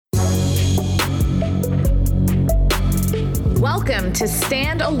Welcome to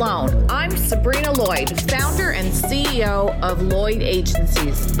Stand Alone. I'm Sabrina Lloyd, founder and CEO of Lloyd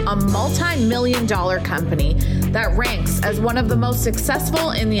Agencies, a multi-million-dollar company that ranks as one of the most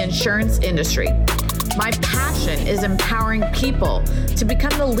successful in the insurance industry. My passion is empowering people to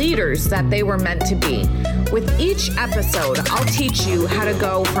become the leaders that they were meant to be. With each episode, I'll teach you how to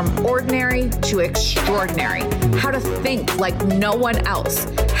go from ordinary to extraordinary, how to think like no one else,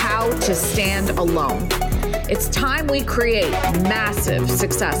 how to stand alone. It's time we create massive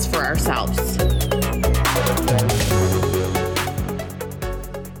success for ourselves.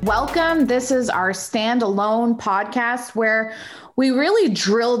 Welcome. This is our Stand Alone podcast where we really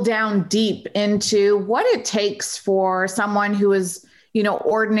drill down deep into what it takes for someone who is,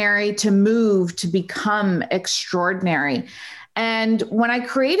 ordinary to move to become extraordinary. And when I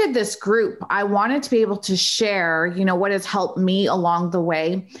created this group, I wanted to be able to share, what has helped me along the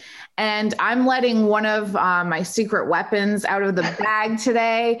way. And I'm letting one of my secret weapons out of the bag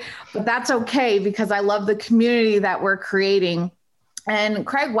today, but that's okay because I love the community that we're creating. And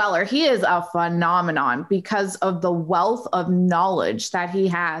Craig Weller, he is a phenomenon because of the wealth of knowledge that he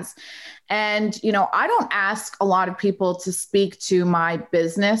has. And, I don't ask a lot of people to speak to my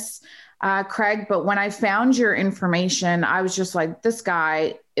business, Craig, but when I found your information, I was just like, this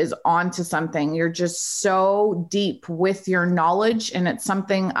guy is onto something. You're just so deep with your knowledge. And it's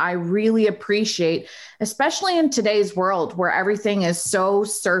something I really appreciate, especially in today's world where everything is so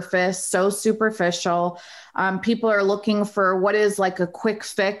surface, so superficial. People are looking for what is like a quick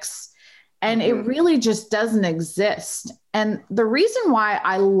fix, and it really just doesn't exist. And the reason why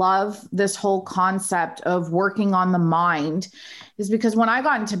I love this whole concept of working on the mind is because when I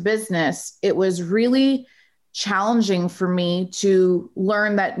got into business, it was really challenging for me to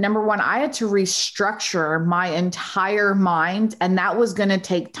learn that, number one, I had to restructure my entire mind, and that was going to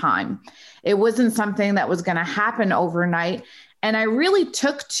take time. It wasn't something that was going to happen overnight. And I really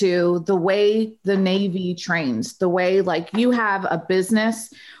took to the way the Navy trains, the way like you have a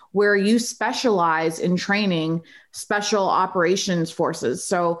business where you specialize in training special operations forces.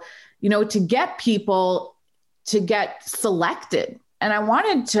 So, to get people to get selected. And I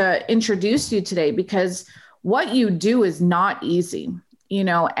wanted to introduce you today because what you do is not easy,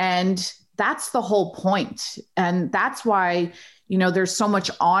 and that's the whole point. And that's why, there's so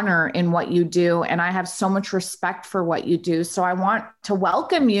much honor in what you do. And I have so much respect for what you do. So I want to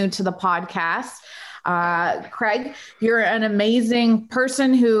welcome you to the podcast. Craig, you're an amazing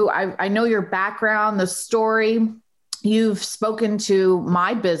person who I know your background, the story. You've spoken to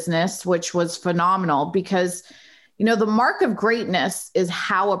my business, which was phenomenal because, the mark of greatness is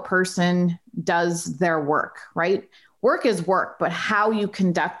how a person does their work, right? Work is work, but how you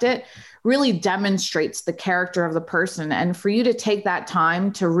conduct it really demonstrates the character of the person. And for you to take that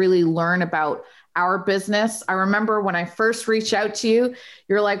time to really learn about our business, I remember when I first reached out to you,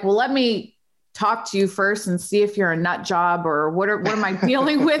 you're like, well, let me talk to you first and see if you're a nut job or what am I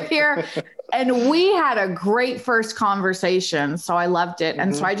dealing with here? And we had a great first conversation. So I loved it.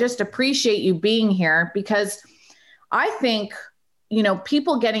 And so I just appreciate you being here because I think,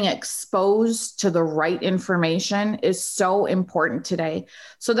 people getting exposed to the right information is so important today.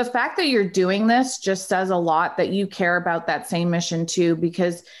 So the fact that you're doing this just says a lot that you care about that same mission too,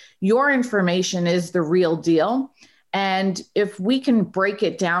 because your information is the real deal. And if we can break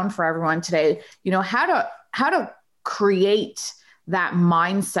it down for everyone today, how to create that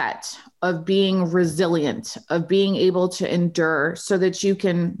mindset of being resilient, of being able to endure so that you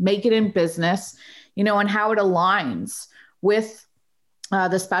can make it in business, and how it aligns with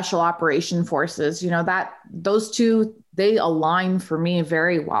the special operation forces, that those two, they align for me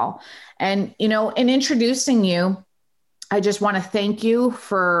very well. And, in introducing you, I just want to thank you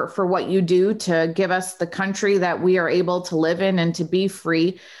for what you do to give us the country that we are able to live in and to be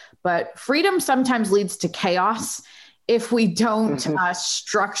free. But freedom sometimes leads to chaos if we don't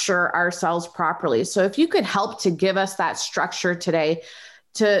structure ourselves properly. So if you could help to give us that structure today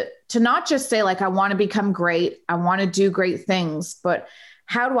to not just say like, I want to become great, I want to do great things, but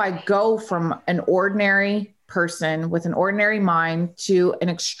how do I go from an ordinary person with an ordinary mind to an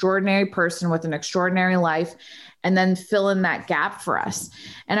extraordinary person with an extraordinary life, and then fill in that gap for us.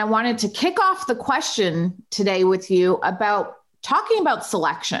 And I wanted to kick off the question today with you about talking about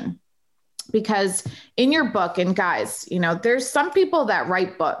selection, because in your book, and guys, there's some people that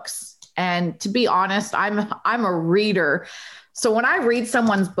write books, and to be honest, I'm a reader. So when I read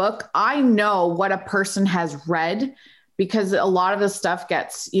someone's book, I know what a person has read because a lot of the stuff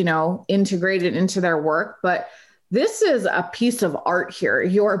gets, integrated into their work. But this is a piece of art here,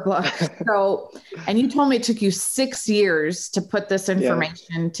 your book. So, and you told me it took you 6 years to put this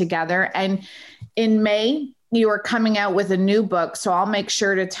information together. And in May, you are coming out with a new book. So I'll make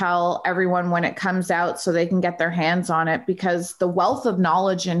sure to tell everyone when it comes out so they can get their hands on it, because the wealth of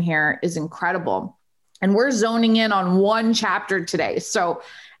knowledge in here is incredible. And we're zoning in on one chapter today. So,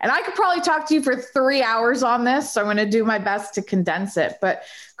 and I could probably talk to you for 3 hours on this. So I'm going to do my best to condense it. But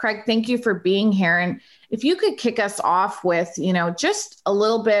Craig, thank you for being here. And if you could kick us off with, just a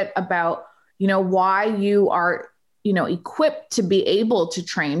little bit about, why you are, equipped to be able to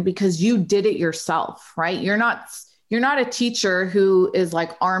train, because you did it yourself, right? You're not a teacher who is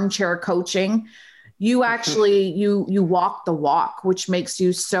like armchair coaching. You actually, you walk the walk, which makes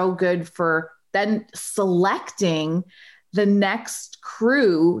you so good for then selecting the next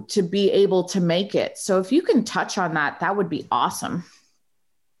crew to be able to make it. So if you can touch on that, that would be awesome.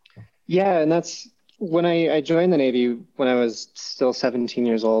 Yeah. And that's when I joined the Navy when I was still 17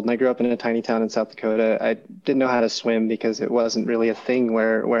 years old, and I grew up in a tiny town in South Dakota. I didn't know how to swim because it wasn't really a thing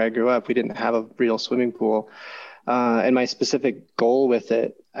where I grew up. We didn't have a real swimming pool. And my specific goal with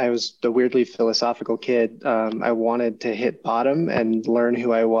it, I was a weirdly philosophical kid. I wanted to hit bottom and learn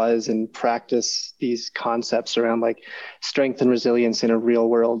who I was and practice these concepts around like strength and resilience in a real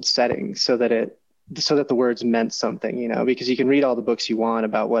world setting, so that the words meant something, because you can read all the books you want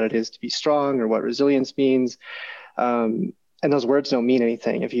about what it is to be strong or what resilience means. And those words don't mean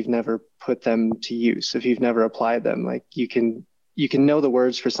anything if you've never put them to use, if you've never applied them. Like you can know the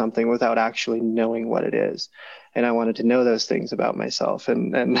words for something without actually knowing what it is. And I wanted to know those things about myself.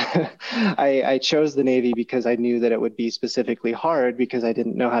 And I chose the Navy because I knew that it would be specifically hard because I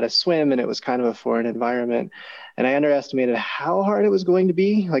didn't know how to swim and it was kind of a foreign environment. And I underestimated how hard it was going to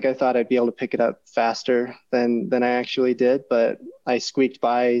be. Like I thought I'd be able to pick it up faster than I actually did, but I squeaked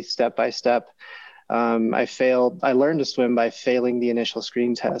by step. I failed. I learned to swim by failing the initial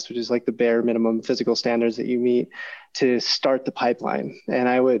screen test, which is like the bare minimum physical standards that you meet to start the pipeline. And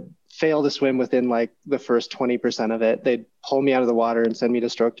I would fail to swim within like the first 20% of it. They'd pull me out of the water and send me to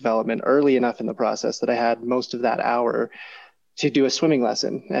stroke development early enough in the process that I had most of that hour to do a swimming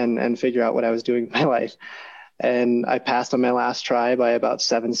lesson and figure out what I was doing in my life. And I passed on my last try by about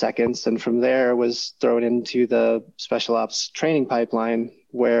 7 seconds. And from there was thrown into the special ops training pipeline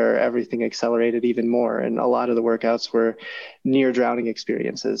where everything accelerated even more. And a lot of the workouts were near drowning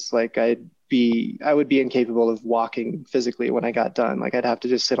experiences. Like I would be incapable of walking physically when I got done. Like I'd have to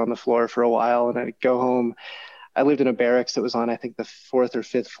just sit on the floor for a while and I'd go home. I lived in a barracks that was on, I think, the 4th or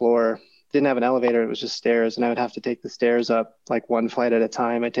 5th floor. Didn't have an elevator. It was just stairs. And I would have to take the stairs up like one flight at a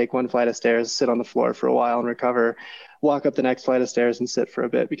time. I'd take one flight of stairs, sit on the floor for a while and recover, walk up the next flight of stairs and sit for a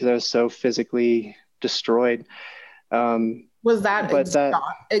bit because I was so physically destroyed. Was that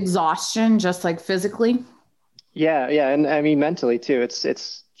exhaustion, just like physically? Yeah. And I mean, mentally too,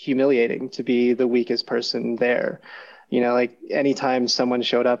 it's humiliating to be the weakest person there. Like anytime someone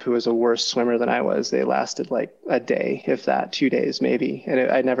showed up who was a worse swimmer than I was, they lasted like a day, if that, 2 days maybe. And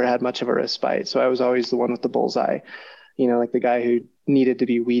I never had much of a respite. So I was always the one with the bullseye, like the guy who needed to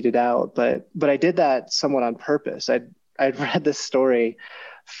be weeded out. But I did that somewhat on purpose. I'd read this story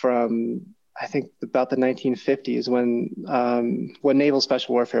from, I think, about the 1950s when naval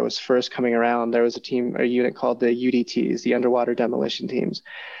special warfare was first coming around. There was a unit called the UDTs, the underwater demolition teams.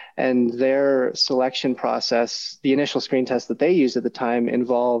 And their selection process, the initial screen test that they used at the time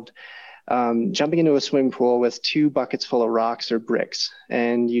involved jumping into a swimming pool with 2 buckets full of rocks or bricks.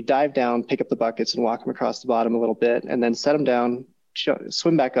 And you dive down, pick up the buckets and walk them across the bottom a little bit, and then set them down,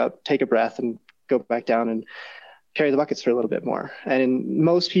 swim back up, take a breath and go back down and carry the buckets for a little bit more. And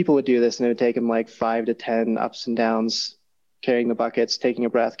most people would do this and it would take them like 5 to 10 ups and downs, carrying the buckets, taking a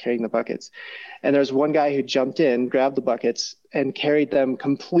breath, carrying the buckets. And there's one guy who jumped in, grabbed the buckets and carried them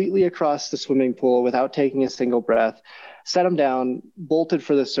completely across the swimming pool without taking a single breath, set them down, bolted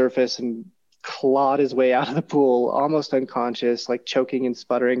for the surface and clawed his way out of the pool, almost unconscious, like choking and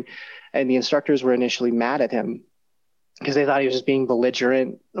sputtering. And the instructors were initially mad at him because they thought he was just being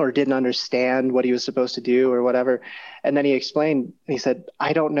belligerent or didn't understand what he was supposed to do or whatever. And then he explained, he said,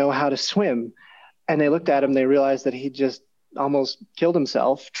 "I don't know how to swim." And they looked at him, they realized that he just almost killed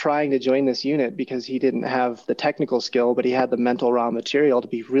himself trying to join this unit because he didn't have the technical skill, but he had the mental raw material to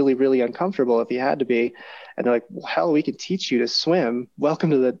be really, really uncomfortable if he had to be. And they're like, well, hell, we can teach you to swim.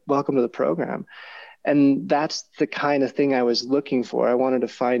 Welcome to the program. And that's the kind of thing I was looking for. I wanted to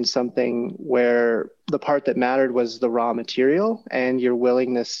find something where the part that mattered was the raw material and your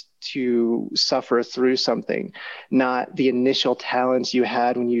willingness to suffer through something, not the initial talents you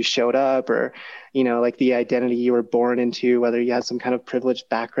had when you showed up or, like the identity you were born into, whether you had some kind of privileged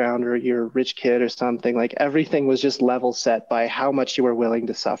background or you're a rich kid or something. Like everything was just level set by how much you were willing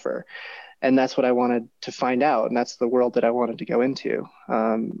to suffer. And that's what I wanted to find out. And that's the world that I wanted to go into.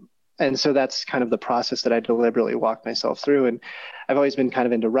 And so that's kind of the process that I deliberately walked myself through. And I've always been kind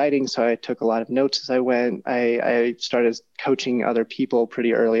of into writing, so I took a lot of notes as I went. I started coaching other people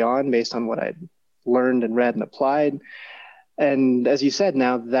pretty early on based on what I'd learned and read and applied. And as you said,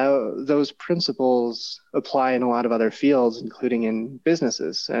 now those principles apply in a lot of other fields, including in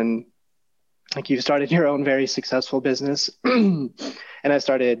businesses. And like, you've started your own very successful business. And I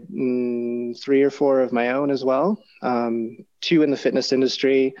started 3 or 4 of my own as well, 2 in the fitness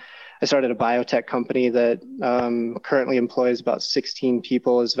industry. I started a biotech company that currently employs about 16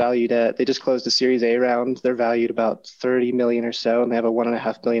 people, is valued at, they just closed a Series A round. They're valued about 30 million or so, and they have a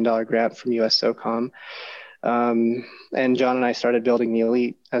 $1.5 billion grant from US SOCOM. And John and I started building the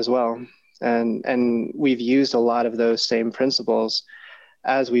Elite as well. And we've used a lot of those same principles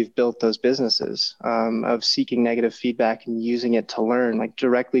as we've built those businesses, of seeking negative feedback and using it to learn, like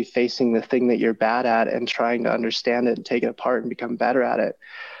directly facing the thing that you're bad at and trying to understand it and take it apart and become better at it.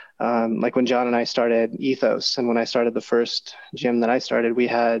 Like when John and I started Ethos, and when I started the first gym that I started, we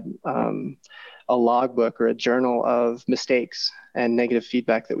had a logbook or a journal of mistakes and negative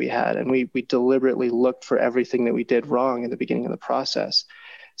feedback that we had. And we deliberately looked for everything that we did wrong in the beginning of the process,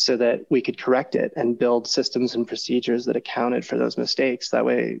 so that we could correct it and build systems and procedures that accounted for those mistakes. That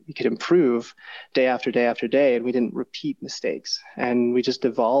way we could improve day after day after day, and we didn't repeat mistakes. And we just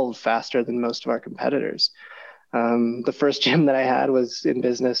evolved faster than most of our competitors. The first gym that I had was in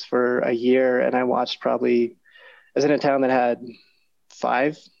business for a year, and I watched I was in a town that had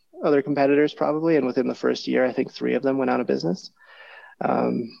 5 other competitors probably. And within the first year, I think 3 of them went out of business.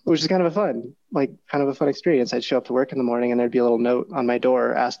 Which is kind of a fun experience. I'd show up to work in the morning and there'd be a little note on my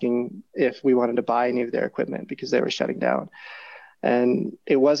door asking if we wanted to buy any of their equipment because they were shutting down. And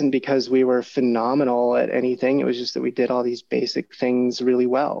it wasn't because we were phenomenal at anything. It was just that we did all these basic things really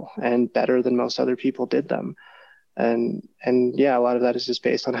well and better than most other people did them. And yeah, a lot of that is just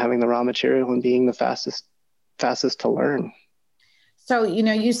based on having the raw material and being the fastest to learn. So,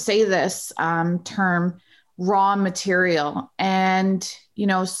 you say this term, raw material, and,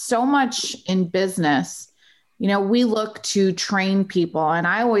 so much in business, we look to train people. And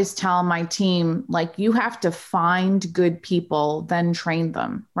I always tell my team, like, you have to find good people, then train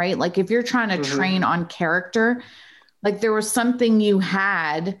them, right? Like if you're trying to train on character, like there was something you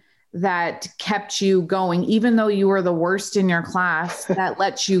had that kept you going, even though you were the worst in your class, that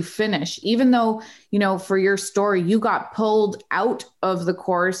lets you finish, even though, for your story, you got pulled out of the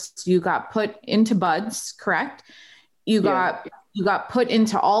course, you got put into buds, correct? You got put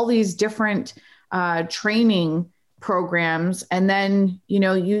into all these different training programs. And then,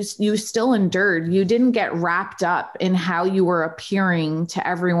 you still endured. You didn't get wrapped up in how you were appearing to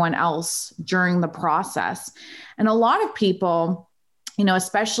everyone else during the process. And a lot of people,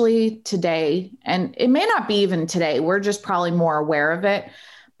 especially today, and it may not be even today, we're just probably more aware of it,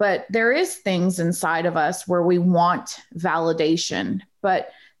 but there is things inside of us where we want validation,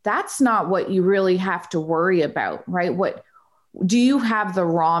 but that's not what you really have to worry about, right? What do you have the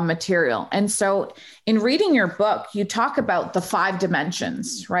raw material? And so in reading your book, you talk about the 5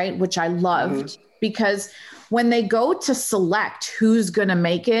 dimensions, right? Which I loved because when they go to select who's going to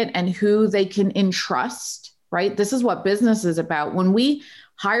make it and who they can entrust, right? This is what business is about. When we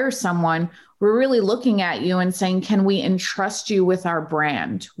hire someone, we're really looking at you and saying, can we entrust you with our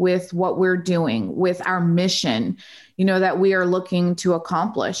brand, with what we're doing, with our mission, that we are looking to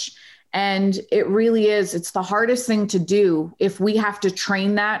accomplish? And it really is, it's the hardest thing to do. If we have to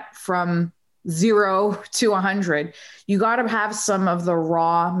train that from 0 to 100, you got to have some of the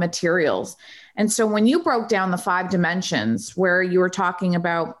raw materials. And so when you broke down the 5 dimensions where you were talking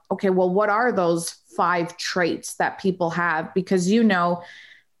about, okay, well, what are those 5 traits that people have? Because,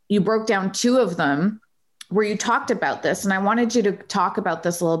 you broke down 2 of them where you talked about this. And I wanted you to talk about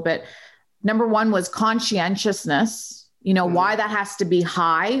this a little bit. Number 1 was conscientiousness, why that has to be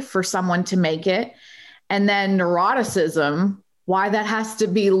high for someone to make it. And then neuroticism, why that has to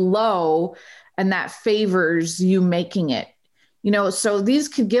be low and that favors you making it. So these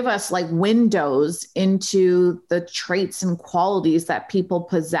could give us like windows into the traits and qualities that people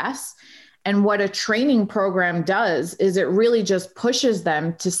possess. And what a training program does is it really just pushes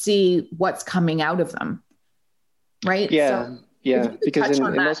them to see what's coming out of them. Right? Yeah. So yeah. Because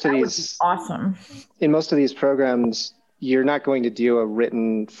in most of these, awesome. In most of these programs, you're not going to do a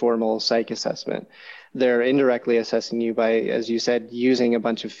written formal psych assessment. they're indirectly assessing you by, as you said, using a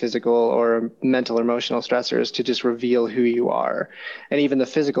bunch of physical or mental or emotional stressors to just reveal who you are. And even the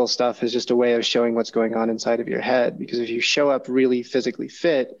physical stuff is just a way of showing what's going on inside of your head. Because if you show up really physically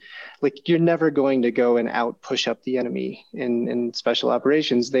fit, like you're never going to go and out push up the enemy in special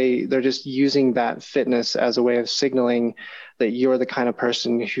operations. They're just using that fitness as a way of signaling that you're the kind of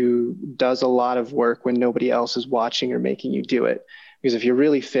person who does a lot of work when nobody else is watching or making you do it. Because if you're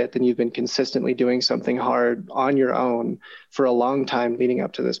really fit, then you've been consistently doing something hard on your own for a long time leading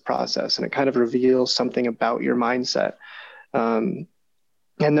up to this process. And it kind of reveals something about your mindset. And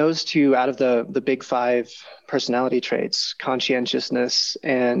those two out of the big five personality traits, conscientiousness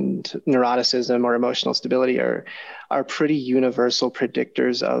and neuroticism or emotional stability, are pretty universal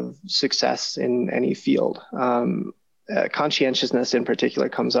predictors of success in any field. Conscientiousness in particular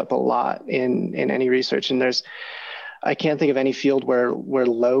comes up a lot in any research. And I can't think of any field where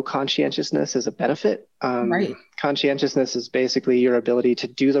low conscientiousness is a benefit. Right. Conscientiousness is basically your ability to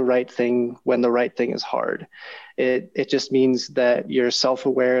do the right thing when the right thing is hard. It just means that you're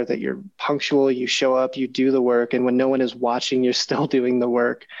self-aware, that you're punctual, you show up, you do the work, and when no one is watching, you're still doing the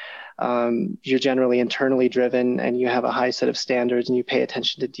work. You're generally internally driven, and you have a high set of standards, and you pay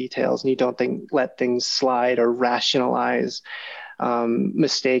attention to details, and you don't let things slide or rationalize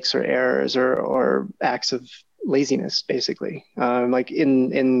mistakes or errors or acts of laziness, basically. Like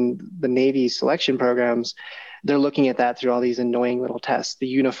in the Navy selection programs, they're looking at that through all these annoying little tests, the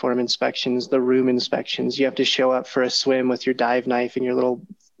uniform inspections, the room inspections. You have to show up for a swim with your dive knife and your little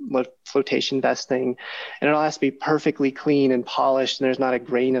flotation vest thing, and it all has to be perfectly clean and polished, and there's not a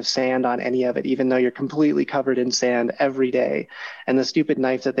grain of sand on any of it, even though you're completely covered in sand every day. And the stupid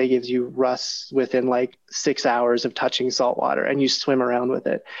knife that they give you rusts within like 6 hours of touching salt water, and you swim around with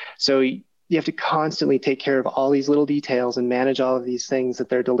it. So you have to constantly take care of all these little details and manage all of these things that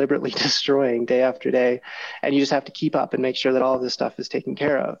they're deliberately destroying day after day. And you just have to keep up and make sure that all of this stuff is taken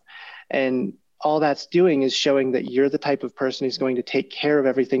care of. And all that's doing is showing that you're the type of person who's going to take care of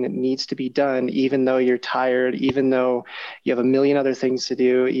everything that needs to be done, even though you're tired, even though you have a million other things to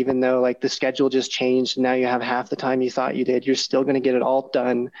do, even though like the schedule just changed and now you have half the time you thought you did, you're still going to get it all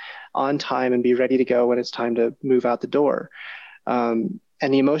done on time and be ready to go when it's time to move out the door.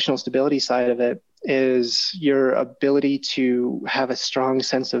 And the emotional stability side of it is your ability to have a strong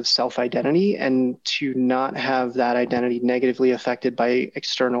sense of self-identity and to not have that identity negatively affected by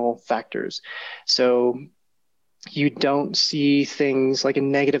external factors. So you don't see things like a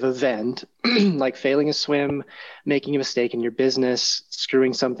negative event, like failing a swim, making a mistake in your business,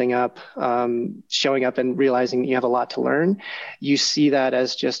 screwing something up, showing up and realizing that you have a lot to learn. You see that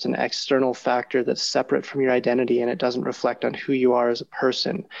as just an external factor that's separate from your identity, and it doesn't reflect on who you are as a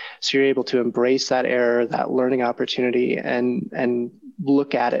person. So you're able to embrace that error, that learning opportunity, and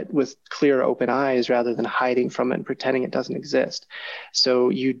look at it with clear, open eyes rather than hiding from it and pretending it doesn't exist. So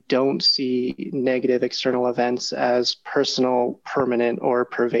you don't see negative external events as personal, permanent, or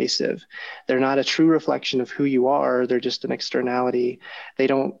pervasive. They're not a true reflection of who you are. They're just an externality. They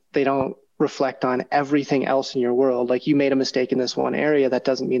don't reflect on everything else in your world. Like you made a mistake in this one area, that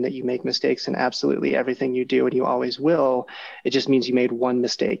doesn't mean that you make mistakes in absolutely everything you do and you always will. It just means you made one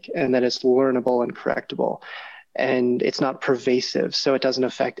mistake and that it's learnable and correctable. And it's not pervasive, so it doesn't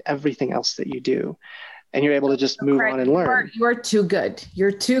affect everything else that you do. And you're able to just move on and learn. You're too good.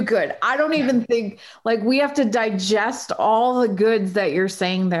 You're too good. I don't even think like we have to digest all the goods that you're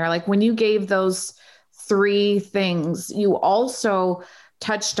saying there. Like when you gave those three things, you also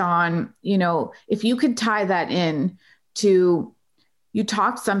touched on, if you could tie that in to, you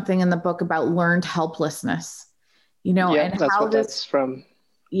talked something in the book about learned helplessness, and that's how what that's from.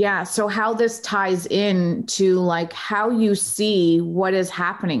 Yeah. So how this ties in to like how you see what is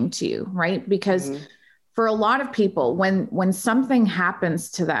happening to you, right? Because for a lot of people, when something happens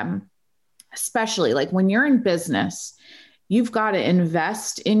to them, especially like when you're in business, you've got to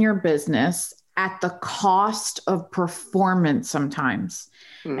invest in your business at the cost of performance sometimes.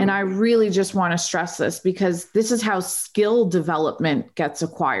 And I really just want to stress this because this is how skill development gets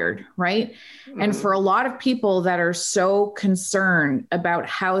acquired, right? And for a lot of people that are so concerned about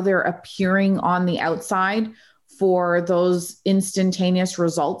how they're appearing on the outside for those instantaneous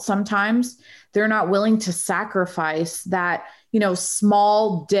results, sometimes they're not willing to sacrifice that,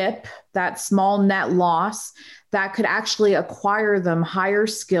 small dip, that small net loss that could actually acquire them higher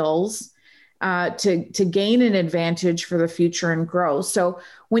skills to gain an advantage for the future and grow. So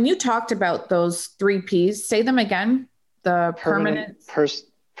when you talked about those 3 Ps, say them again, the permanent,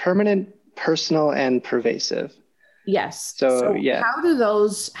 personal, and pervasive. Yes. So yeah. How do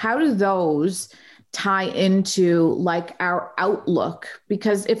those tie into like our outlook,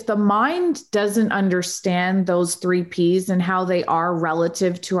 because if the mind doesn't understand those three P's and how they are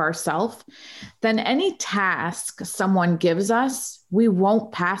relative to ourself, then any task someone gives us, we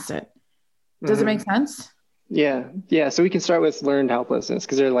won't pass it. Does it make sense? Yeah. Yeah. So we can start with learned helplessness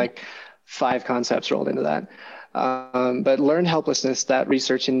because there are like 5 concepts rolled into that. But learned helplessness, that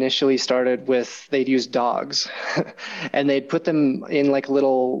research initially started with, they'd use dogs and they'd put them in like a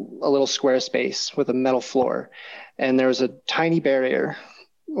little square space with a metal floor. And there was a tiny barrier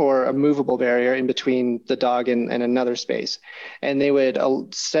or a movable barrier in between the dog and another space. And they would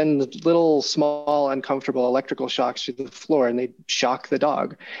send little small uncomfortable electrical shocks through the floor and they'd shock the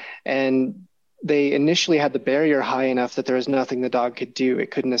dog. And they initially had the barrier high enough that there was nothing the dog could do.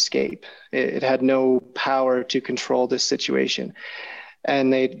 It couldn't escape. It had no power to control this situation.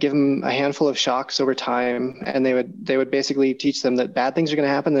 And they'd give them a handful of shocks over time, and they would basically teach them that bad things are going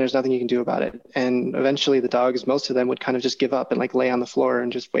to happen. And there's nothing you can do about it. And eventually the dogs, most of them would kind of just give up and like lay on the floor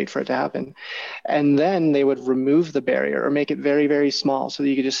and just wait for it to happen. And then they would remove the barrier or make it very, very small so that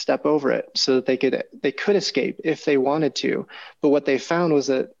you could just step over it so that they could escape if they wanted to. But what they found was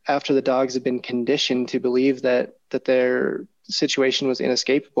that after the dogs had been conditioned to believe that their situation was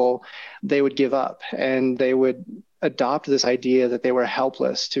inescapable, they would give up and they would adopt this idea that they were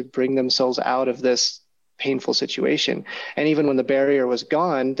helpless to bring themselves out of this painful situation. And even when the barrier was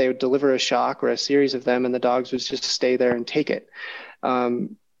gone, they would deliver a shock or a series of them and the dogs would just stay there and take it.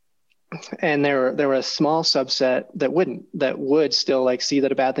 And there were a small subset that would still like see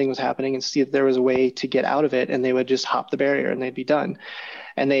that a bad thing was happening and see that there was a way to get out of it, and they would just hop the barrier and they'd be done.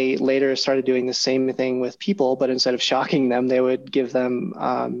 And they later started doing the same thing with people, but instead of shocking them, they would give them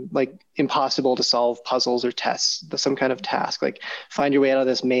like impossible to solve puzzles or tests, some kind of task, like find your way out of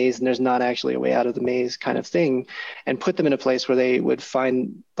this maze and there's not actually a way out of the maze kind of thing, and put them in a place where they would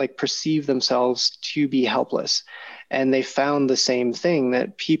perceive themselves to be helpless. And they found the same thing,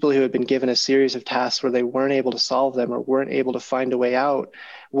 that people who had been given a series of tasks where they weren't able to solve them or weren't able to find a way out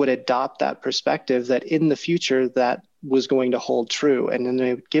would adopt that perspective that in the future that was going to hold true. And then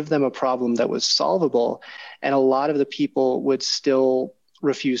they would give them a problem that was solvable. And a lot of the people would still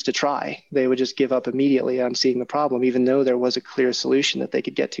refuse to try. They would just give up immediately on seeing the problem, even though there was a clear solution that they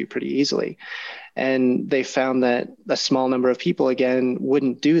could get to pretty easily. And they found that a small number of people, again,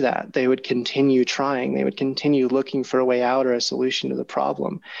 wouldn't do that. They would continue trying. They would continue looking for a way out or a solution to the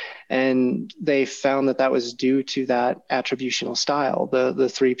problem. And they found that that was due to that attributional style, the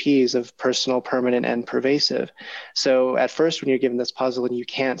 3 Ps of personal, permanent, and pervasive. So at first, when you're given this puzzle and you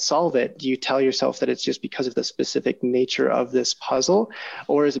can't solve it, you tell yourself that it's just because of the specific nature of this puzzle,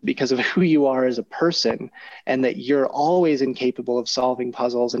 or is it because of who you are as a person and that you're always incapable of solving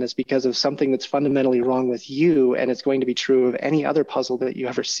puzzles, and it's because of something that's fundamentally wrong with you, and it's going to be true of any other puzzle that you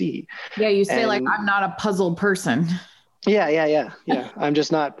ever see. Yeah, you say like, I'm not a puzzle person. Yeah. I'm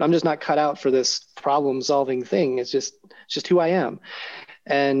just not cut out for this problem solving thing. It's just who I am.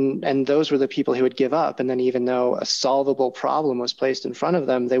 And those were the people who would give up. And then even though a solvable problem was placed in front of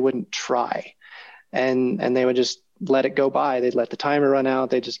them, they wouldn't try. And they would just let it go by. They'd let the timer run out.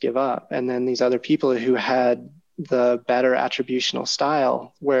 They'd just give up. And then these other people who had the better attributional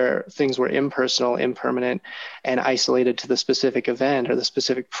style, where things were impersonal, impermanent, and isolated to the specific event or the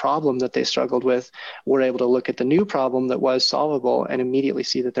specific problem that they struggled with, were able to look at the new problem that was solvable and immediately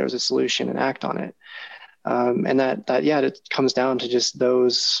see that there was a solution and act on it. And that it comes down to just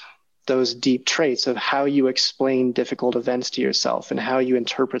those deep traits of how you explain difficult events to yourself and how you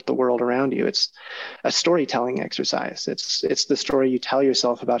interpret the world around you. It's a storytelling exercise. It's the story you tell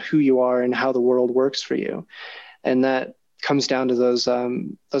yourself about who you are and how the world works for you. And that comes down to those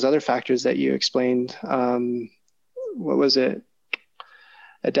other factors that you explained. What was it?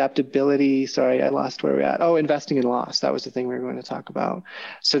 Adaptability. Sorry, I lost where we're at. Oh, investing in loss. That was the thing we were going to talk about.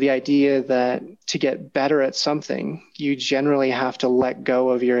 So the idea that to get better at something, you generally have to let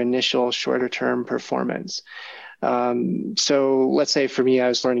go of your initial shorter term performance. So let's say for me, I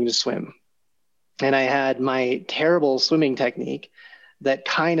was learning to swim and I had my terrible swimming technique that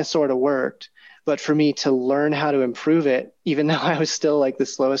kind of sort of worked. But for me to learn how to improve it, even though I was still like the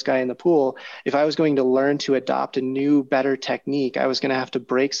slowest guy in the pool, if I was going to learn to adopt a new, better technique, I was going to have to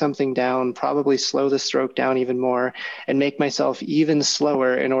break something down, probably slow the stroke down even more, and make myself even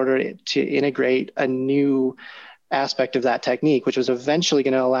slower in order to integrate a new aspect of that technique, which was eventually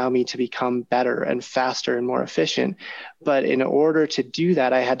going to allow me to become better and faster and more efficient. But in order to do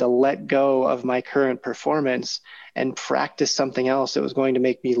that, I had to let go of my current performance and practice something else that was going to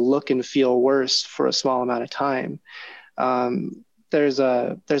make me look and feel worse for a small amount of time. there's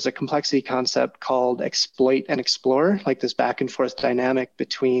a complexity concept called exploit and explore, like this back and forth dynamic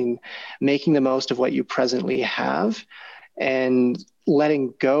between making the most of what you presently have and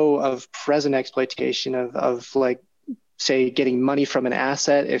letting go of present exploitation of like, say, getting money from an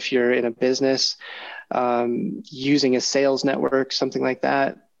asset if you're in a business, using a sales network, something like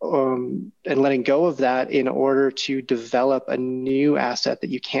that, and letting go of that in order to develop a new asset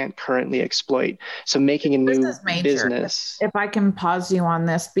that you can't currently exploit. So making a new This is major. business. If I can pause you on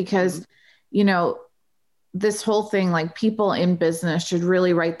this, because, you know, this whole thing, like people in business should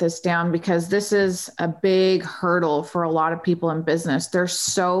really write this down, because this is a big hurdle for a lot of people in business. They're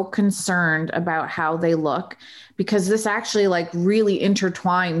so concerned about how they look, because this actually like really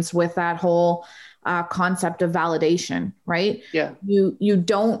intertwines with that whole concept of validation, right? Yeah. You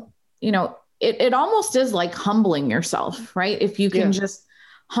don't, you know, it almost is like humbling yourself, right? If you can just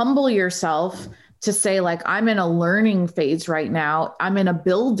humble yourself to say like, I'm in a learning phase right now, I'm in a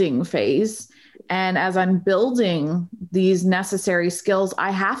building phase. And as I'm building these necessary skills,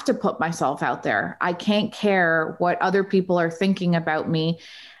 I have to put myself out there. I can't care what other people are thinking about me.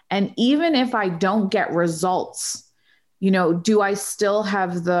 And even if I don't get results, you know, do I still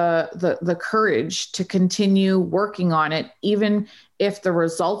have the courage to continue working on it, even if the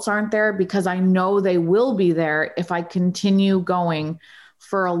results aren't there, because I know they will be there if I continue going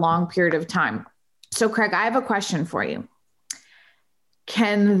for a long period of time. So, Craig, I have a question for you.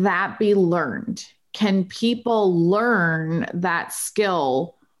 Can that be learned? Can people learn that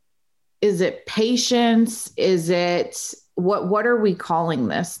skill? Is it patience? Is it what are we calling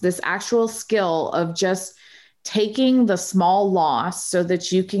this? This actual skill of just taking the small loss so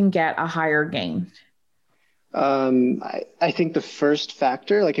that you can get a higher gain? I think the first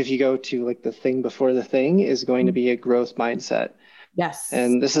factor, like if you go to like the thing before the thing, is going to be a growth mindset. Yes.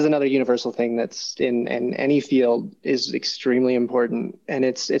 And this is another universal thing that's in any field is extremely important. And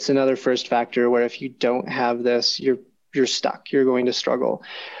it's another first factor where if you don't have this, you're stuck. You're going to struggle.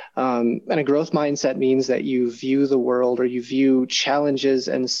 And a growth mindset means that you view the world, or you view challenges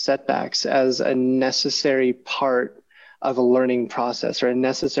and setbacks as a necessary part of a learning process, or a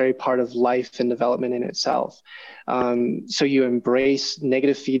necessary part of life and development in itself. So you embrace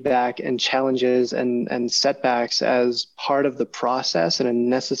negative feedback and challenges and setbacks as part of the process and a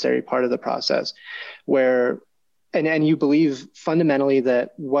necessary part of the process, where and you believe fundamentally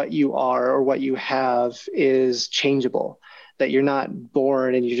that what you are or what you have is changeable, that you're not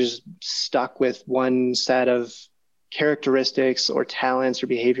born and you're just stuck with one set of characteristics or talents or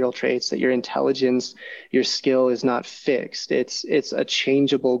behavioral traits, that your intelligence, your skill is not fixed. It's a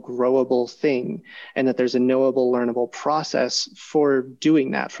changeable, growable thing, and that there's a knowable, learnable process for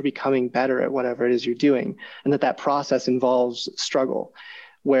doing that, for becoming better at whatever it is you're doing, and that process involves struggle,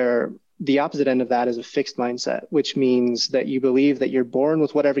 where the opposite end of that is a fixed mindset, which means that you believe that you're born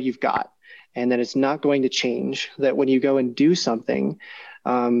with whatever you've got and that it's not going to change, that when you go and do something,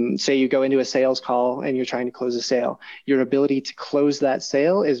 say you go into a sales call and you're trying to close a sale, your ability to close that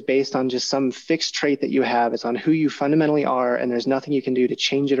sale is based on just some fixed trait that you have. It's on who you fundamentally are, and there's nothing you can do to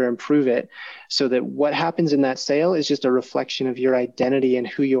change it or improve it. So that what happens in that sale is just a reflection of your identity and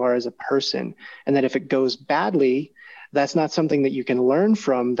who you are as a person. And that if it goes badly, that's not something that you can learn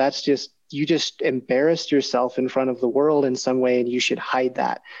from. That's just, you just embarrassed yourself in front of the world in some way, and you should hide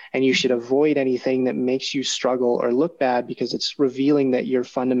that. And you should avoid anything that makes you struggle or look bad, because it's revealing that you're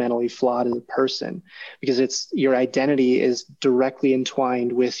fundamentally flawed as a person, because it's your identity is directly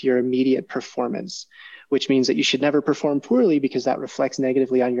entwined with your immediate performance, which means that you should never perform poorly, because that reflects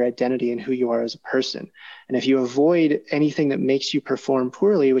negatively on your identity and who you are as a person. And if you avoid anything that makes you perform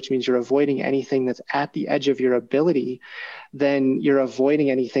poorly, which means you're avoiding anything that's at the edge of your ability, then you're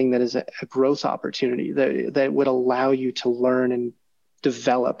avoiding anything that is a growth opportunity that would allow you to learn and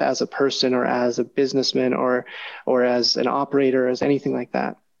develop as a person, or as a businessman, or as an operator, as anything like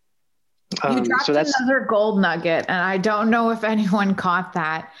that. You dropped another gold nugget, and I don't know if anyone caught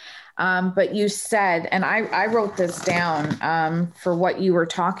that. But you said, and I wrote this down for what you were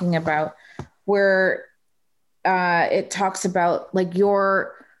talking about, where it talks about like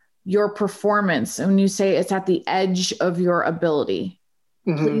your performance. And when you say it's at the edge of your ability,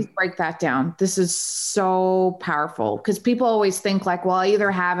 please break that down. This is so powerful, because people always think like, well, I either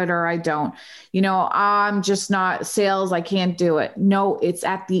have it or I don't. You know, I'm just not sales. I can't do it. No, it's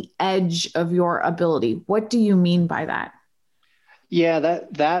at the edge of your ability. What do you mean by that? Yeah,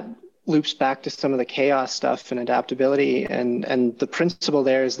 that loops back to some of the chaos stuff and adaptability. And the principle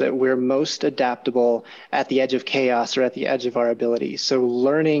there is that we're most adaptable at the edge of chaos, or at the edge of our ability. So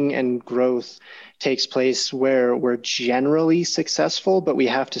learning and growth takes place where we're generally successful, but we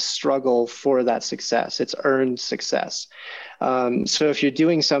have to struggle for that success. It's earned success. So if you're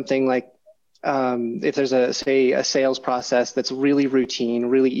doing something like, if there's a sales process that's really routine,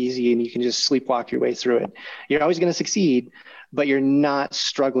 really easy, and you can just sleepwalk your way through it, you're always going to succeed, but you're not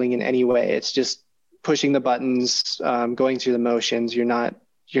struggling in any way. It's just pushing the buttons, going through the motions. You're not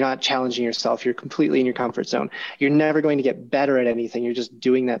challenging yourself. You're completely in your comfort zone. You're never going to get better at anything. You're just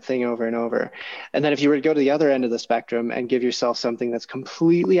doing that thing over and over. And then if you were to go to the other end of the spectrum and give yourself something that's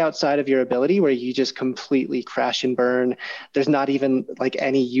completely outside of your ability, where you just completely crash and burn, there's not even like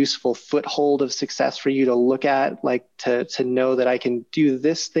any useful foothold of success for you to look at, like to know that I can do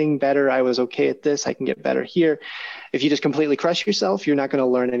this thing better. I was okay at this. I can get better here. If you just completely crush yourself, you're not going to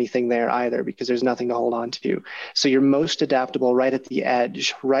learn anything there either, because there's nothing to hold on to. So you're most adaptable right at the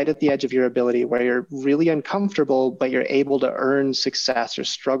edge of your ability, where you're really uncomfortable, but you're able to earn success or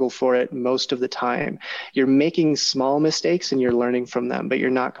struggle for it most of the time. You're making small mistakes and you're learning from them, but you're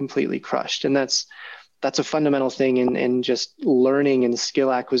not completely crushed. And that's a fundamental thing in just learning and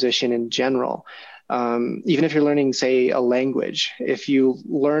skill acquisition in general. Even if you're learning, say, a language, if you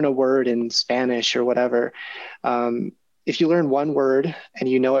learn a word in Spanish or whatever, if you learn one word and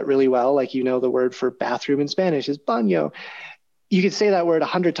you know it really well, like you know the word for bathroom in Spanish is baño, you could say that word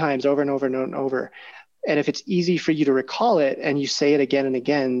 100 times over and over and over. And if it's easy for you to recall it and you say it again and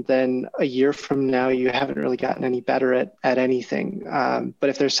again, then a year from now, you haven't really gotten any better at anything. But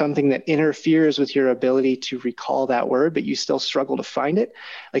if there's something that interferes with your ability to recall that word, but you still struggle to find it,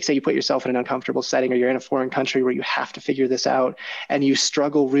 like say you put yourself in an uncomfortable setting, or you're in a foreign country where you have to figure this out and you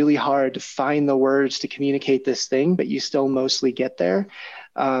struggle really hard to find the words to communicate this thing, but you still mostly get there,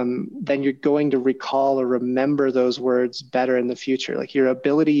 then you're going to recall or remember those words better in the future. Like your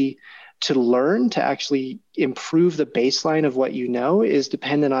ability to learn, to actually improve the baseline of what you know, is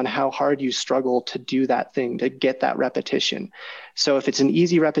dependent on how hard you struggle to do that thing, to get that repetition. So if it's an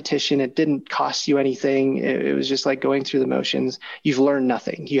easy repetition, it didn't cost you anything, it was just like going through the motions, you've learned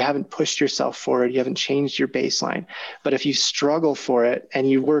nothing. You haven't pushed yourself forward. You haven't changed your baseline. But if you struggle for it and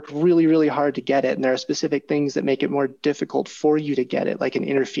you work really, really hard to get it, and there are specific things that make it more difficult for you to get it, like an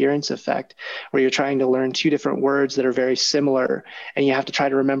interference effect, where you're trying to learn two different words that are very similar, and you have to try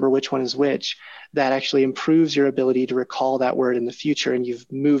to remember which one is which, that actually improves your ability to recall that word in the future, and you've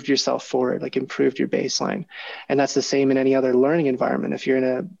moved yourself forward, like improved your baseline. And that's the same in any other learning environment. If you're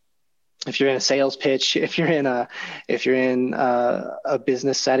in a sales pitch, if you're in a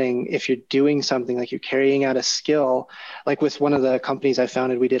business setting, if you're doing something like you're carrying out a skill, like with one of the companies I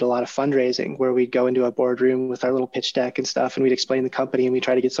founded, we did a lot of fundraising where we'd go into a boardroom with our little pitch deck and stuff, and we'd explain the company and we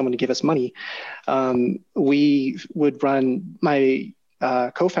try to get someone to give us money. We would run my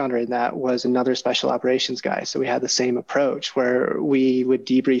co-founder in that was another special operations guy. So we had the same approach where we would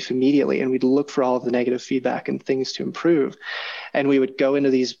debrief immediately and we'd look for all of the negative feedback and things to improve. And we would go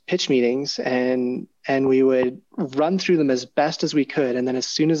into these pitch meetings and we would run through them as best as we could. And then as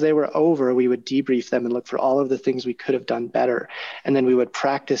soon as they were over, we would debrief them and look for all of the things we could have done better. And then we would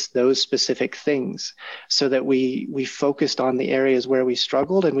practice those specific things so that we focused on the areas where we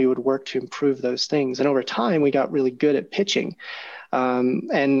struggled, and we would work to improve those things. And over time, we got really good at pitching.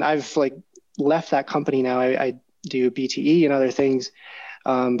 And I've left that company now. I do BTE and other things.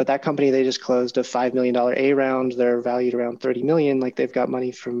 But that company, they just closed a $5 million A round. They're valued around 30 million. Like they've got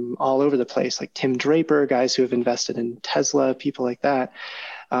money from all over the place, like Tim Draper, guys who have invested in Tesla, people like that.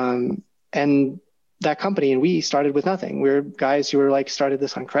 And that company, and we started with nothing. We're guys who were started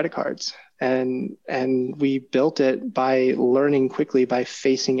this on credit cards. And we built it by learning quickly, by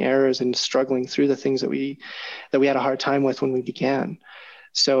facing errors and struggling through the things that we had a hard time with when we began.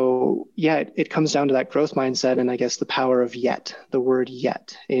 So yeah, it comes down to that growth mindset, and I guess the power of yet, the word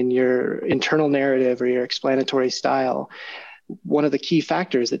yet in your internal narrative or your explanatory style. One of the key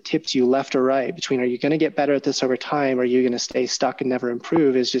factors that tips you left or right between, are you going to get better at this over time, or are you going to stay stuck and never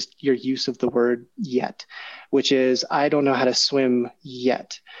improve, is just your use of the word yet, which is, I don't know how to swim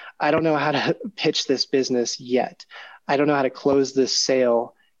yet. I don't know how to pitch this business yet. I don't know how to close this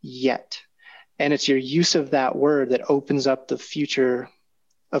sale yet. And it's your use of that word that opens up the future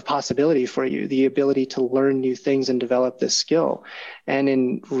of possibility for you, the ability to learn new things and develop this skill. And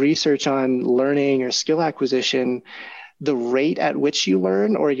in research on learning or skill acquisition, the rate at which you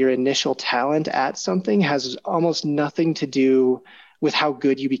learn or your initial talent at something has almost nothing to do with how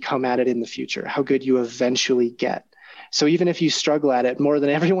good you become at it in the future, how good you eventually get. So even if you struggle at it more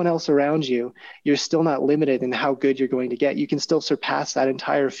than everyone else around you, you're still not limited in how good you're going to get. You can still surpass that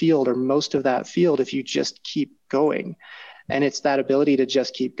entire field or most of that field if you just keep going. And it's that ability to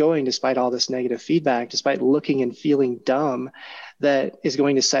just keep going despite all this negative feedback, despite looking and feeling dumb, that is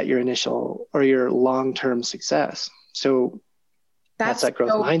going to set your initial or your long-term success. So That's that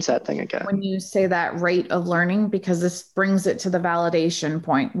growth mindset thing again. When you say that rate of learning, because this brings it to the validation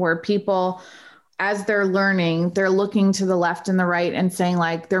point where people, as they're learning, they're looking to the left and the right and saying,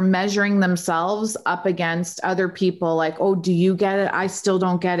 like, they're measuring themselves up against other people. Like, oh, do you get it? I still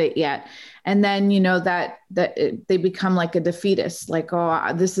don't get it yet. And then, they become like a defeatist, like,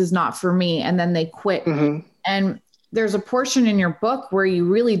 oh, this is not for me. And then they quit. Mm-hmm. And there's a portion in your book where you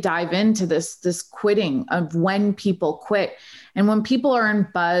really dive into this quitting of when people quit. And when people are in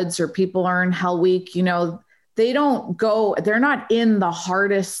buds or people are in Hell Week, they're not in the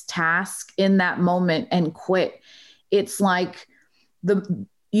hardest task in that moment and quit. It's like the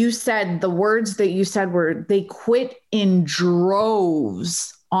words that you said were, they quit in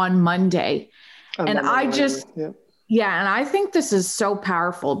droves on Monday. And I think this is so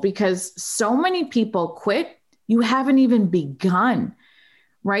powerful because so many people quit. You haven't even begun,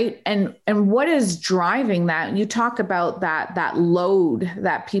 right? And what is driving that? You talk about that load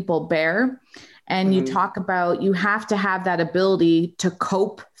that people bear, and you talk about you have to have that ability to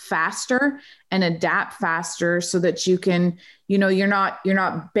cope faster and adapt faster so that you can, you're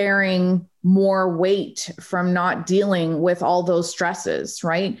not bearing more weight from not dealing with all those stresses,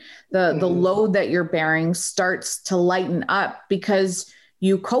 right? The load that you're bearing starts to lighten up because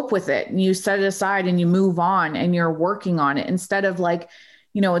you cope with it and you set it aside and you move on and you're working on it instead of like,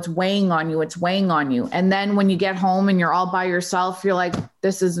 it's weighing on you. And then when you get home and you're all by yourself, you're like,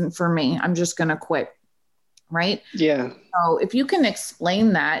 this isn't for me. I'm just going to quit. Right. Yeah. So if you can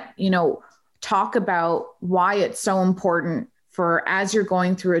explain that, talk about why it's so important for, as you're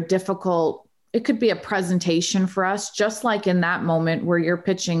going through a difficult, it could be a presentation for us, just like in that moment where you're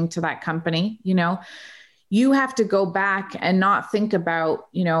pitching to that company, you have to go back and not think about,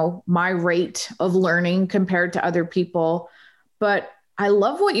 my rate of learning compared to other people. But I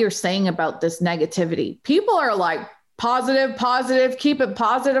love what you're saying about this negativity. People are like, positive, keep it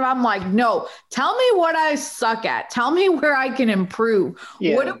positive. I'm like, no, tell me what I suck at. Tell me where I can improve.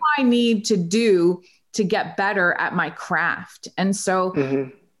 Yeah. What do I need to do to get better at my craft? And so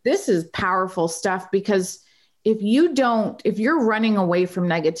this is powerful stuff because if you're running away from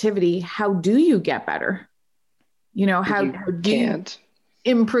negativity, how do you get better? How do you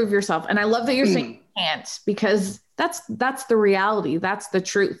improve yourself? And I love that you're saying you can't, because that's the reality. That's the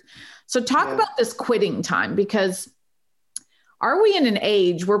truth. So talk about this quitting time, because are we in an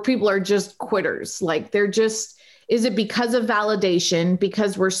age where people are just quitters? Like is it because of validation?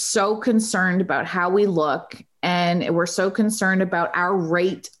 Because we're so concerned about how we look and we're so concerned about our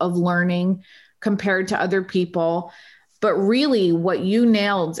rate of learning compared to other people. But really what you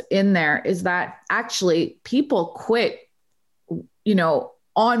nailed in there is that actually people quit,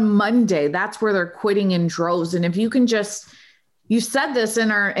 on Monday. That's where they're quitting in droves. And if you can you said this in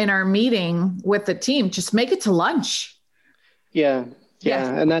our meeting with the team, just make it to lunch. Yeah.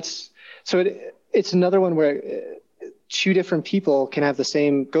 And it's another one where two different people can have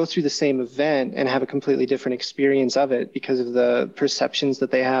go through the same event and have a completely different experience of it because of the perceptions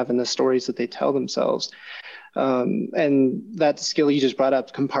that they have and the stories that they tell themselves. And that skill you just brought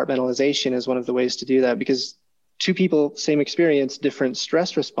up, compartmentalization, is one of the ways to do that, because two people, same experience, different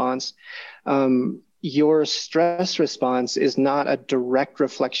stress response. Your stress response is not a direct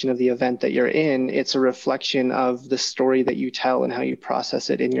reflection of the event that you're in. It's a reflection of the story that you tell and how you process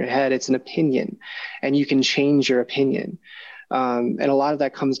it in your head. It's an opinion, and you can change your opinion. And a lot of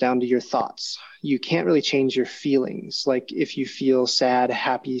that comes down to your thoughts. You can't really change your feelings, like if you feel sad,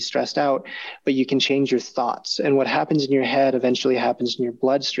 happy, stressed out, but you can change your thoughts. And what happens in your head eventually happens in your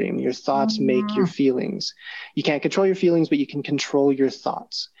bloodstream. Your thoughts make your feelings. You can't control your feelings, but you can control your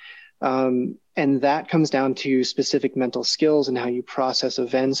thoughts. And that comes down to specific mental skills and how you process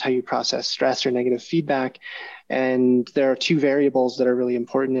events, how you process stress or negative feedback. And there are two variables that are really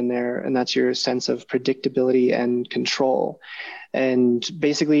important in there, and that's your sense of predictability and control. And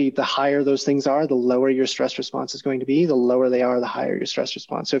basically, the higher those things are, the lower your stress response is going to be. The lower they are, the higher your stress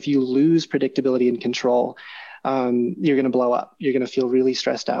response. So if you lose predictability and control, you're going to blow up. You're going to feel really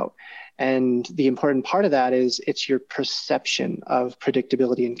stressed out. And the important part of that is it's your perception of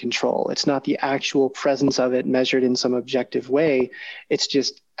predictability and control. It's not the actual presence of it measured in some objective way. It's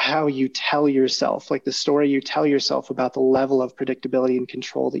just how you tell yourself, like the story you tell yourself about the level of predictability and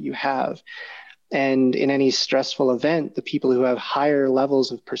control that you have. And in any stressful event, the people who have higher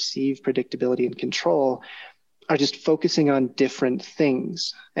levels of perceived predictability and control are just focusing on different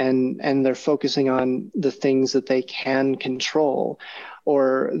things, and they're focusing on the things that they can control,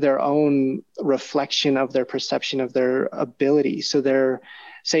 or their own reflection of their perception of their ability. So they're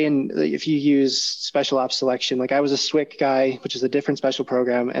say if you use special ops selection, like I was a SWIC guy, which is a different special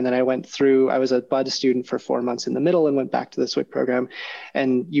program. And then I was a BUD student for 4 months in the middle and went back to the SWIC program.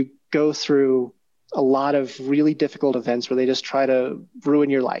 And you go through a lot of really difficult events where they just try to ruin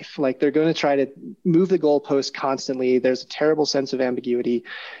your life. Like they're going to try to move the goalpost constantly. There's a terrible sense of ambiguity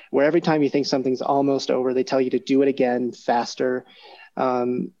where every time you think something's almost over, they tell you to do it again faster.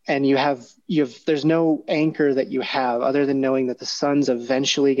 And there's no anchor that you have other than knowing that the sun's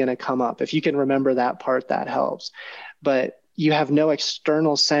eventually going to come up. If you can remember that part, that helps. But you have no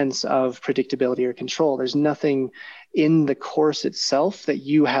external sense of predictability or control. There's nothing in the course itself that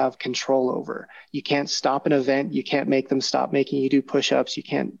you have control over. You can't stop an event. You can't make them stop making you do push-ups. You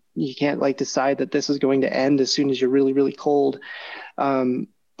can't like decide that this is going to end as soon as you're really, really cold.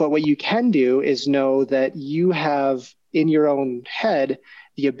 But what you can do is know that you have in your own head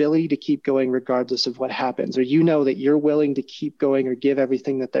the ability to keep going regardless of what happens, or you know that you're willing to keep going or give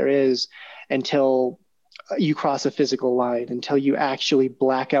everything that there is until you cross a physical line, until you actually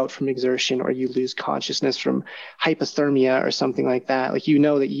black out from exertion or you lose consciousness from hypothermia or something like that. Like, you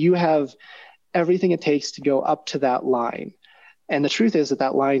know that you have everything it takes to go up to that line. And the truth is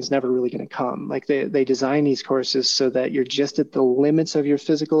that line's never really going to come. Like they design these courses so that you're just at the limits of your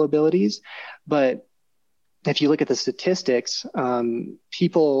physical abilities. But if you look at the statistics,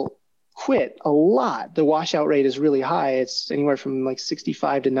 people quit a lot. The washout rate is really high. It's anywhere from like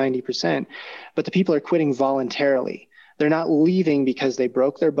 65 to 90%, but the people are quitting voluntarily. They're not leaving because they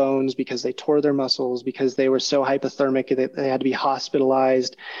broke their bones, because they tore their muscles, because they were so hypothermic that they had to be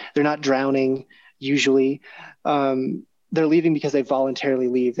hospitalized. They're not drowning usually. They're leaving because they voluntarily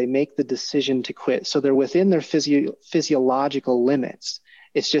leave. They make the decision to quit. So they're within their physiological limits.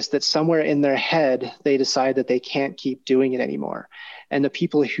 It's just that somewhere in their head, they decide that they can't keep doing it anymore. And the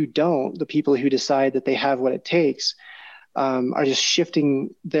people who don't, the people who decide that they have what it takes, are just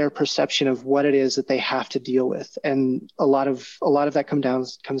shifting their perception of what it is that they have to deal with. And a lot of that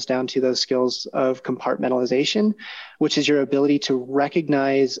comes down to those skills of compartmentalization, which is your ability to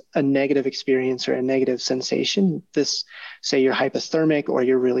recognize a negative experience or a negative sensation. This, say you're hypothermic, or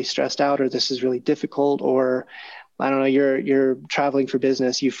you're really stressed out, or this is really difficult, or I don't know, you're traveling for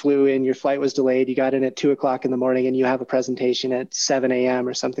business, you flew in, your flight was delayed, you got in at 2:00 in the morning and you have a presentation at 7 a.m.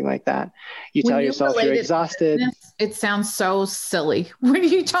 or something like that. You tell yourself you're exhausted. Business, it sounds so silly when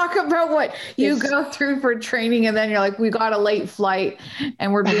you talk about what you go through for training and then you're like, we got a late flight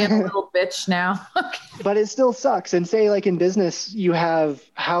and we're being a little bitch now. But it still sucks. And say like in business, you have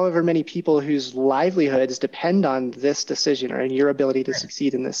however many people whose livelihoods depend on this decision or in your ability to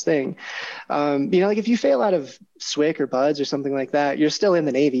succeed in this thing. Like if you fail out of SWIC or BUDS or something like that, you're still in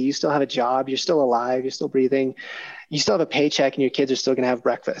the Navy, you still have a job, you're still alive, you're still breathing, you still have a paycheck, and your kids are still going to have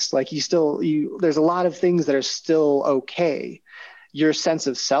breakfast. Like there's a lot of things that are still okay. Your sense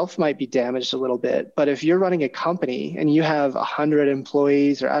of self might be damaged a little bit, but if you're running a company and you have 100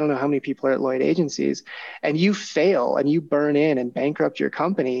 employees, or I don't know how many people are at Lloyd agencies, and you fail and you burn in and bankrupt your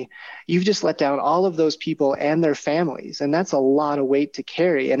company, you've just let down all of those people and their families. And that's a lot of weight to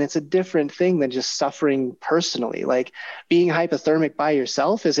carry. And it's a different thing than just suffering personally. Like being hypothermic by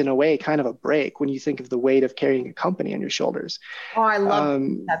yourself is in a way kind of a break when you think of the weight of carrying a company on your shoulders. Oh, I love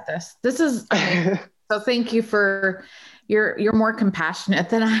this. This is amazing. So thank you for you're more compassionate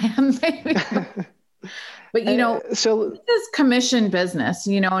than I am, maybe. But so this is commission business.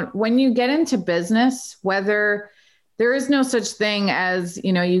 When you get into business, whether there is no such thing as,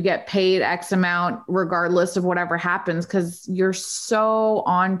 you get paid X amount regardless of whatever happens, because you're so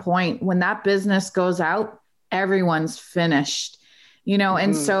on point. When that business goes out, everyone's finished,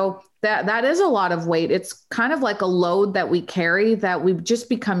 and so that is a lot of weight. It's kind of like a load that we carry that we've just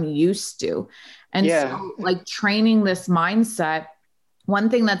become used to. And so like training this mindset, one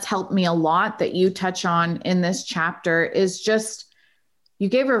thing that's helped me a lot that you touch on in this chapter is just, you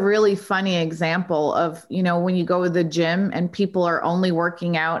gave a really funny example of, when you go to the gym and people are only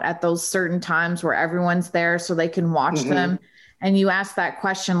working out at those certain times where everyone's there so they can watch them. And you ask that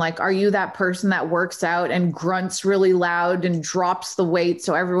question, like, are you that person that works out and grunts really loud and drops the weight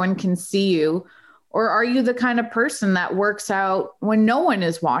so everyone can see you? Or are you the kind of person that works out when no one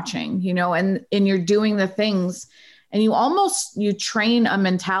is watching, and you're doing the things and you train a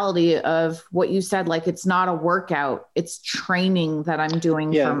mentality of what you said, like, it's not a workout, it's training that I'm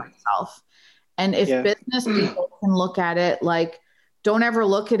doing for myself. And if business people can look at it, like, don't ever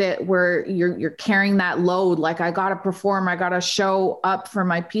look at it where you're carrying that load. Like, I got to perform, I got to show up for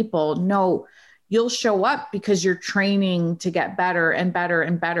my people. No, you'll show up because you're training to get better and better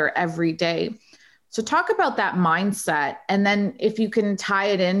and better every day. So talk about that mindset. And then if you can tie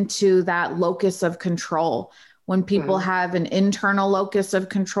it into that locus of control, when people have an internal locus of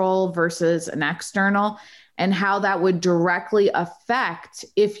control versus an external, and how that would directly affect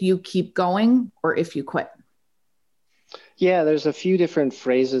if you keep going or if you quit? Yeah, there's a few different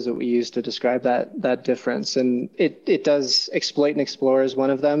phrases that we use to describe that difference, and it does exploit and explore is one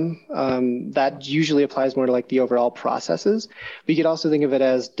of them. That usually applies more to like the overall processes. But you could also think of it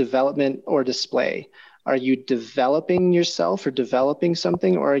as development or display. Are you developing yourself or developing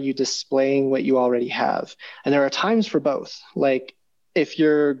something, or are you displaying what you already have? And there are times for both. Like if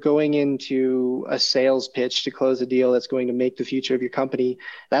you're going into a sales pitch to close a deal that's going to make the future of your company,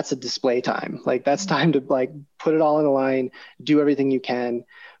 that's a display time. Like that's time to like put it all on the line, do everything you can.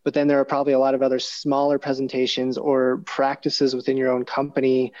 But then there are probably a lot of other smaller presentations or practices within your own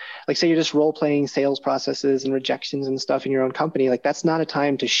company. Like say you're just role playing sales processes and rejections and stuff in your own company. Like that's not a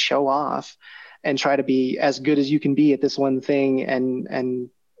time to show off and try to be as good as you can be at this one thing and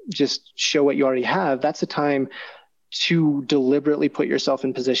just show what you already have. That's a time to deliberately put yourself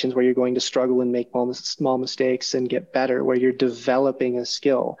in positions where you're going to struggle and make small mistakes and get better, where you're developing a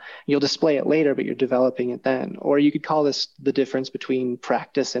skill. You'll display it later, but you're developing it then. Or you could call this the difference between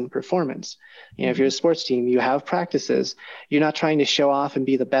practice and performance. You know, if you're a sports team, you have practices. You're not trying to show off and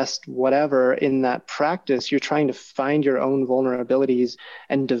be the best whatever in that practice. You're trying to find your own vulnerabilities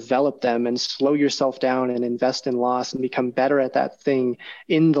and develop them and slow yourself down and invest in loss and become better at that thing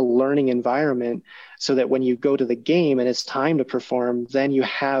in the learning environment, so that when you go to the game and it's time to perform, then you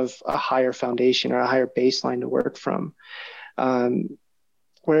have a higher foundation or a higher baseline to work from.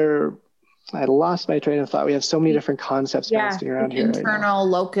 Where I lost my train of thought. We have so many different concepts bouncing around here. Internal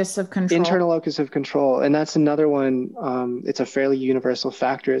locus of control. Internal locus of control. And that's another one. It's a fairly universal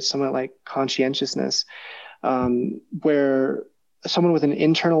factor. It's somewhat like conscientiousness, where someone with an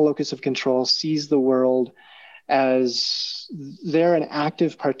internal locus of control sees the world as they're an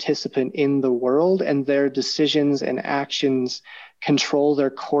active participant in the world, and their decisions and actions control their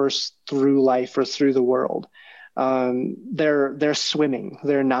course through life or through the world. They're swimming.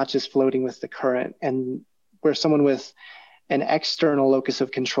 They're not just floating with the current. And where someone with an external locus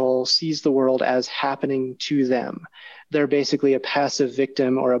of control sees the world as happening to them, they're basically a passive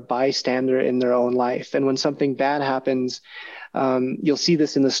victim or a bystander in their own life. And when something bad happens, you'll see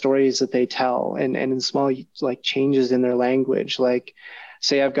this in the stories that they tell and in small like changes in their language. Like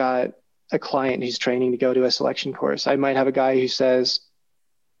say I've got a client who's training to go to a selection course. I might have a guy who says,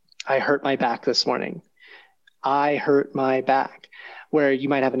 I hurt my back this morning. I hurt my back. Where you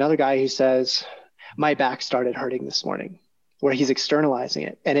might have another guy who says, my back started hurting this morning, where he's externalizing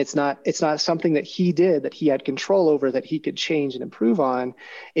it. And it's not something that he did, that he had control over, that he could change and improve on.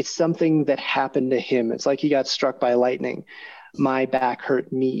 It's something that happened to him. It's like he got struck by lightning. My back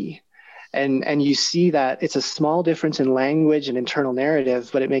hurt me. And you see that it's a small difference in language and internal narrative,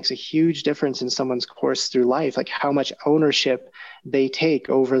 but it makes a huge difference in someone's course through life, like how much ownership they take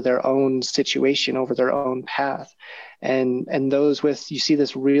over their own situation, over their own path. And those with, you see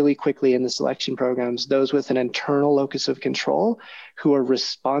this really quickly in the selection programs, those with an internal locus of control who are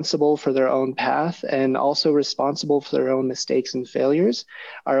responsible for their own path and also responsible for their own mistakes and failures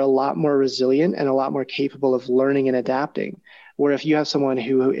are a lot more resilient and a lot more capable of learning and adapting. Where if you have someone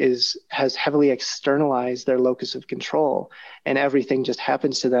who has heavily externalized their locus of control and everything just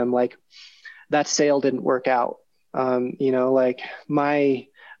happens to them, like that sale didn't work out. Like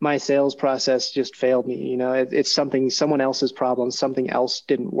my sales process just failed me. It's someone else's problem. Something else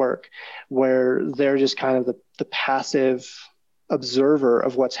didn't work, where they're just kind of the passive observer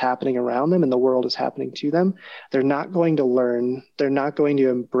of what's happening around them and the world is happening to them. They're not going to learn. They're not going to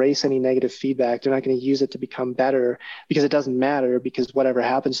embrace any negative feedback. They're not going to use it to become better, because it doesn't matter, because whatever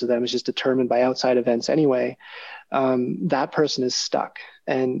happens to them is just determined by outside events anyway. That person is stuck.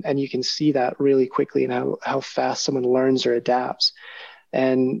 And you can see that really quickly in how fast someone learns or adapts.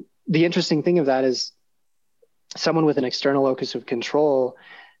 And the interesting thing of that is someone with an external locus of control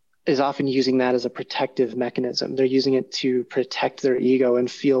is often using that as a protective mechanism. They're using it to protect their ego and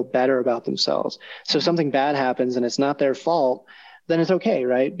feel better about themselves. So if something bad happens and it's not their fault, then it's okay,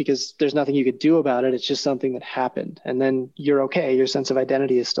 right? Because there's nothing you could do about it. It's just something that happened. And then you're okay. Your sense of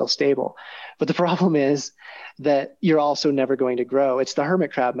identity is still stable. But the problem is that you're also never going to grow. It's the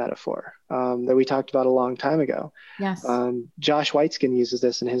hermit crab metaphor that we talked about a long time ago. Yes. Josh Waitzkin uses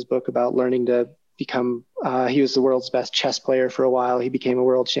this in his book about learning to become, he was the world's best chess player for a while. He became a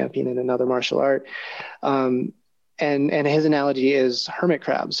world champion in another martial art. And his analogy is hermit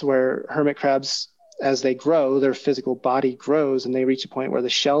crabs, where hermit crabs, as they grow, their physical body grows and they reach a point where the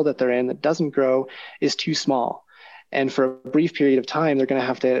shell that they're in that doesn't grow is too small. And for a brief period of time, they're going to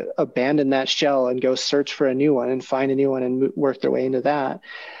have to abandon that shell and go search for a new one and find a new one and work their way into that.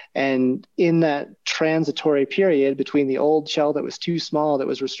 And in that transitory period between the old shell that was too small, that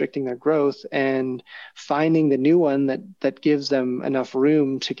was restricting their growth, and finding the new one that gives them enough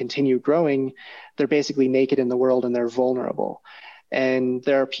room to continue growing, they're basically naked in the world and they're vulnerable. And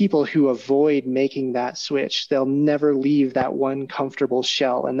there are people who avoid making that switch. They'll never leave that one comfortable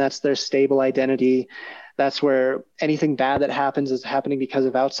shell, and that's their stable identity. That's where anything bad that happens is happening because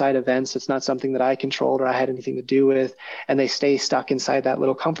of outside events. It's not something that I controlled or I had anything to do with. And they stay stuck inside that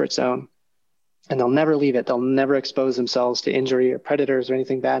little comfort zone, and they'll never leave it. They'll never expose themselves to injury or predators or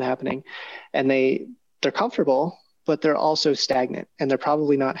anything bad happening. And they're comfortable, but they're also stagnant, and they're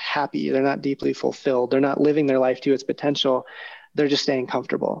probably not happy. They're not deeply fulfilled. They're not living their life to its potential. They're just staying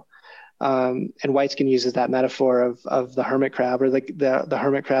comfortable. And Weitzkin uses that metaphor of the hermit crab, or the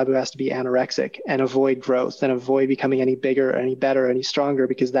hermit crab who has to be anorexic and avoid growth and avoid becoming any bigger, any better, any stronger,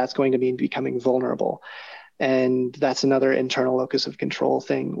 because that's going to mean becoming vulnerable. And that's another internal locus of control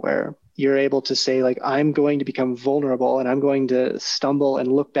thing, where you're able to say, like, I'm going to become vulnerable and I'm going to stumble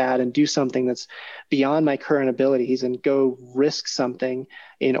and look bad and do something that's beyond my current abilities and go risk something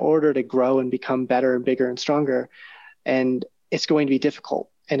in order to grow and become better and bigger and stronger. And it's going to be difficult.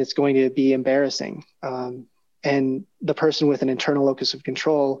 And it's going to be embarrassing. And the person with an internal locus of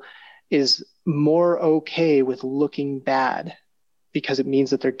control is more okay with looking bad because it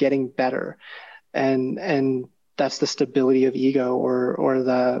means that they're getting better. And that's the stability of ego, or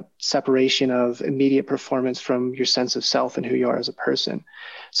the separation of immediate performance from your sense of self and who you are as a person.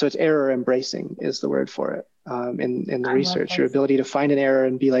 So it's error embracing is the word for it in the research. Your ability to find an error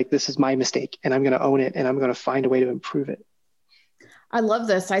and be like, this is my mistake and I'm going to own it and I'm going to find a way to improve it. I love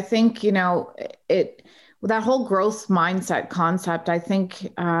this. I think, that whole growth mindset concept, I think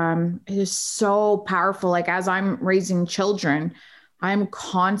it is so powerful. Like, as I'm raising children, I'm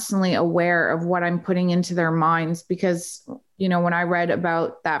constantly aware of what I'm putting into their minds, because, when I read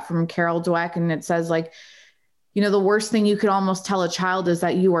about that from Carol Dweck, and it says, like, the worst thing you could almost tell a child is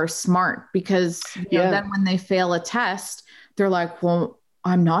that you are smart, because then when they fail a test, they're like, well,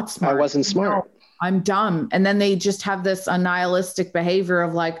 I'm not smart. I wasn't smart. No, I'm dumb. And then they just have this nihilistic behavior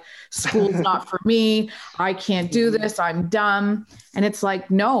of like, school's not for me. I can't do this. I'm dumb. And it's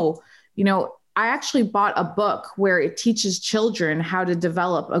like, no, I actually bought a book where it teaches children how to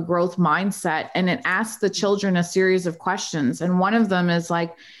develop a growth mindset. And it asks the children a series of questions. And one of them is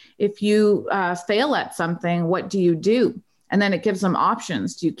like, if you fail at something, what do you do? And then it gives them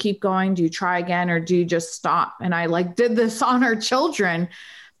options. Do you keep going? Do you try again? Or do you just stop? And I did this on our children.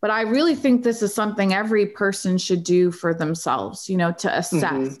 But I really think this is something every person should do for themselves, to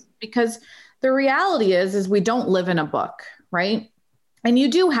assess, because the reality is we don't live in a book, right? And you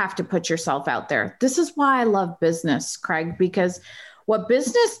do have to put yourself out there. This is why I love business, Craig, because what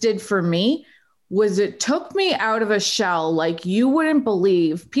business did for me was it took me out of a shell like you wouldn't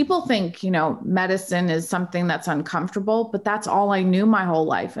believe. People think, medicine is something that's uncomfortable, but that's all I knew my whole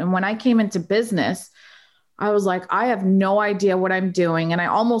life. And when I came into business, I was like, I have no idea what I'm doing. And I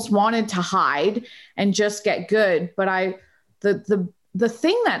almost wanted to hide and just get good. But the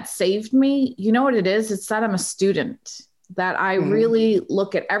thing that saved me, you know what it is? It's that I'm a student, that I really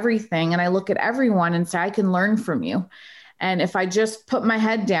look at everything and I look at everyone and say, I can learn from you. And if I just put my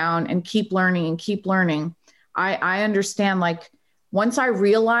head down and keep learning, I understand, like, once I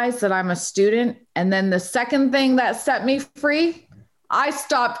realized that I'm a student, and then the second thing that set me free, I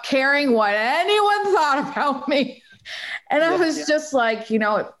stopped caring what anyone thought about me. And I was just like,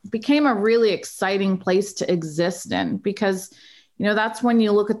 it became a really exciting place to exist in, because, that's when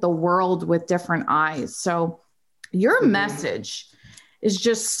you look at the world with different eyes. So your message is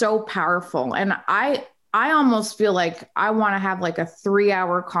just so powerful. And I almost feel like I want to have like a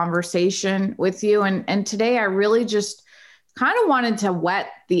 3-hour conversation with you. And today I really just kind of wanted to whet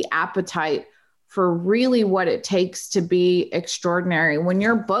the appetite for really what it takes to be extraordinary. When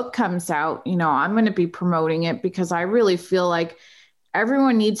your book comes out, I'm going to be promoting it, because I really feel like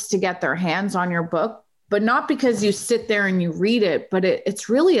everyone needs to get their hands on your book, but not because you sit there and you read it, but it's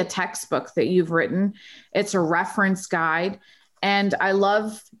really a textbook that you've written. It's a reference guide. And I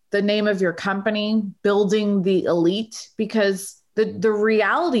love the name of your company, Building the Elite, because the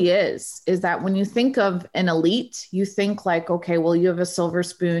reality is that when you think of an elite, you think like, okay, well, you have a silver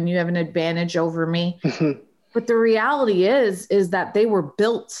spoon, you have an advantage over me. But the reality is that they were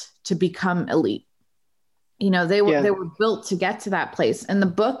built to become elite. They were built to get to that place. In the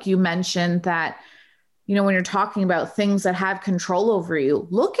book, you mentioned that, when you're talking about things that have control over you,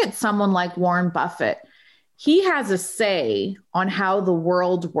 look at someone like Warren Buffett. He has a say on how the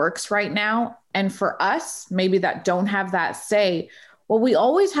world works right now. And for us, maybe that don't have that say, what we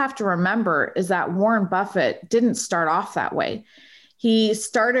always have to remember is that Warren Buffett didn't start off that way. he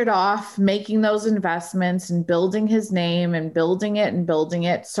started off making those investments and building his name and building it and building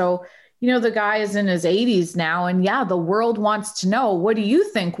it. So, the guy is in his 80s now. And yeah, the world wants to know, what do you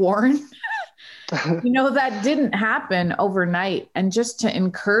think, Warren? That didn't happen overnight. And just to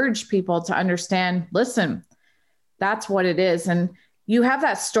encourage people to understand, listen, that's what it is. And you have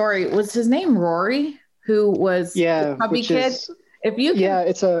that story. Was his name Rory, who was the chubby kid? If you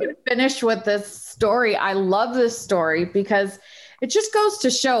can finish with this story, I love this story because it just goes to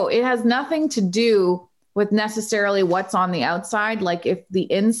show it has nothing to do with necessarily what's on the outside. Like if the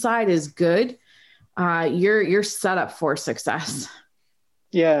inside is good, you're set up for success.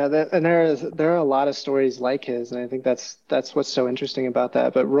 Yeah, and there are a lot of stories like his, and I think that's what's so interesting about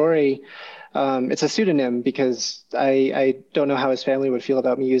that. But Rory, it's a pseudonym because I don't know how his family would feel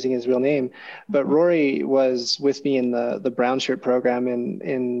about me using his real name. But Rory was with me in the brown shirt program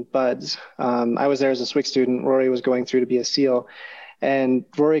in BUD/S. I was there as a SWCS student. Rory was going through to be a SEAL. And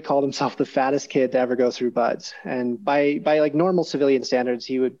Rory called himself the fattest kid to ever go through BUD/S. And by like normal civilian standards,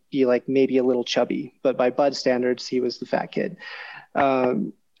 he would be like maybe a little chubby, but by BUD/S standards, he was the fat kid.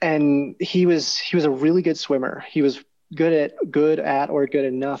 And he was a really good swimmer. He was good at or good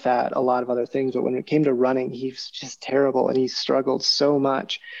enough at a lot of other things, but when it came to running, he was just terrible, and he struggled so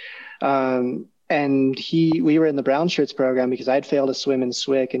much. And we were in the brown shirts program because I'd failed to swim in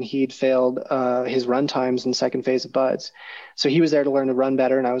SWCS and he'd failed his run times in second phase of BUD/S. So he was there to learn to run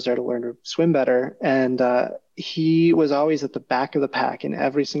better and I was there to learn to swim better. And he was always at the back of the pack in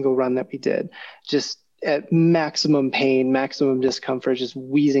every single run that we did, just at maximum pain, maximum discomfort, just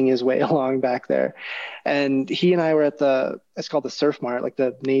wheezing his way along back there. And he and I were at it's called the Surf Mart, like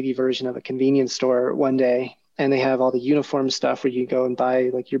the Navy version of a convenience store one day. And they have all the uniform stuff where you go and buy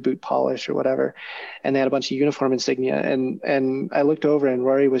like your boot polish or whatever. And they had a bunch of uniform insignia. And I looked over and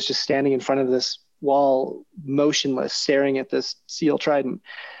Rory was just standing in front of this wall, motionless, staring at this SEAL Trident.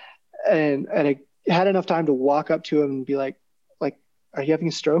 And I had enough time to walk up to him and be like, are you having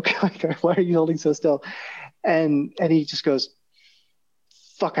a stroke? Like, why are you holding so still? And he just goes,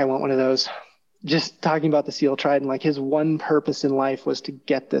 fuck, I want one of those. Just talking about the SEAL Trident, like his one purpose in life was to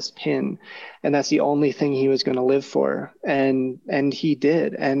get this pin. And that's the only thing he was going to live for. And he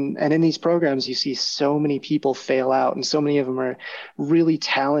did. And in these programs, you see so many people fail out, and so many of them are really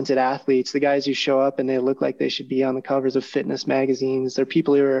talented athletes. The guys who show up and they look like they should be on the covers of fitness magazines. They're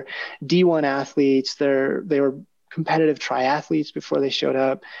people who are D1 athletes. They were competitive triathletes before they showed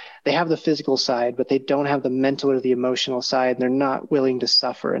up. They have the physical side, but they don't have the mental or the emotional side. They're not willing to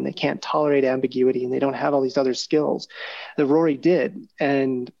suffer, and they can't tolerate ambiguity, and they don't have all these other skills that Rory did.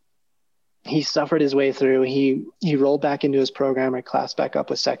 And he suffered his way through. He rolled back into his program or class back up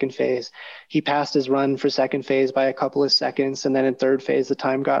with second phase. He passed his run for second phase by a couple of seconds. And then in third phase, the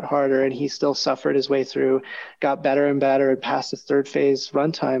time got harder, and he still suffered his way through, got better and better, and passed his third phase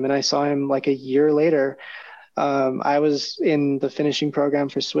run time. And I saw him like a year later. I was in the finishing program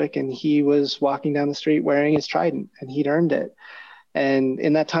for SWCS, and he was walking down the street wearing his Trident, and he'd earned it. And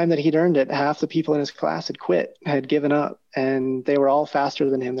in that time that he'd earned it, half the people in his class had quit, had given up, and they were all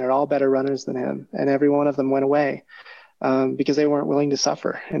faster than him. They're all better runners than him. And every one of them went away because they weren't willing to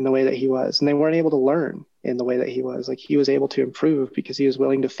suffer in the way that he was. And they weren't able to learn in the way that he was. Like, he was able to improve because he was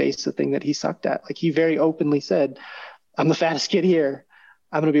willing to face the thing that he sucked at. Like, he very openly said, I'm the fattest kid here.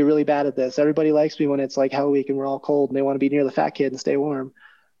 I'm going to be really bad at this. Everybody likes me when it's like Hell Week and we're all cold and they want to be near the fat kid and stay warm.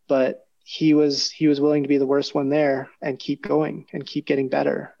 But he was willing to be the worst one there and keep going and keep getting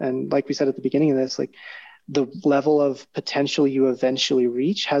better. And like we said at the beginning of this, like, the level of potential you eventually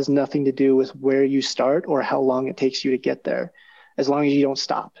reach has nothing to do with where you start or how long it takes you to get there, as long as you don't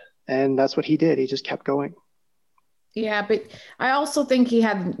stop. And that's what he did. He just kept going. Yeah, but I also think he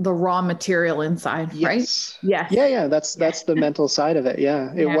had the raw material inside, right? Yes. Yeah. That's the mental side of it.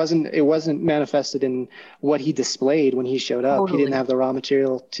 Yeah. It wasn't manifested in what he displayed when he showed up. Totally. He didn't have the raw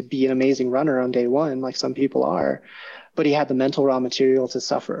material to be an amazing runner on day one, like some people are, but he had the mental raw material to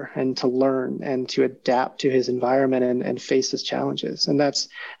suffer and to learn and to adapt to his environment and face his challenges. And that's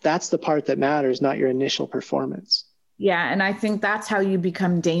the part that matters, not your initial performance. Yeah. And I think that's how you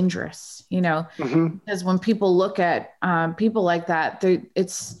become dangerous, mm-hmm. because when people look at people like that,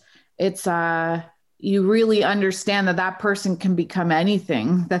 you really understand that person can become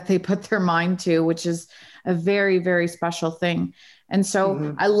anything that they put their mind to, which is a very, very special thing. And so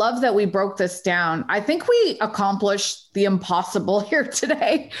mm-hmm. I love that we broke this down. I think we accomplished the impossible here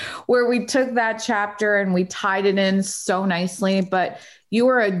today, where we took that chapter and we tied it in so nicely, but you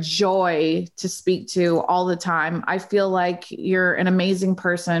are a joy to speak to all the time. I feel like you're an amazing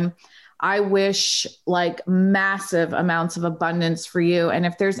person. I wish like massive amounts of abundance for you. And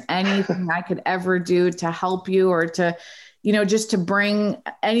if there's anything I could ever do to help you or to, just to bring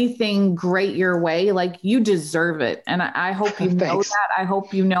anything great your way. Like, you deserve it. And I hope you know that. I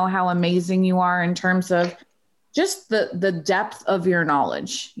hope you know how amazing you are in terms of just the depth of your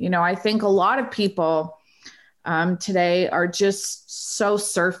knowledge. I think a lot of people today are just so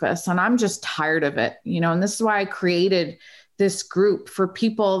surface, and I'm just tired of it, and this is why I created this group for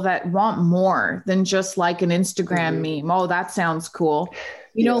people that want more than just like an Instagram meme. Oh, that sounds cool.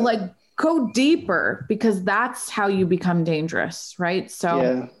 Like, go deeper, because that's how you become dangerous. Right.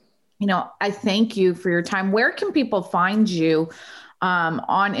 So, I thank you for your time. Where can people find you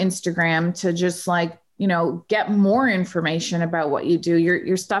on Instagram to just like, get more information about what you do?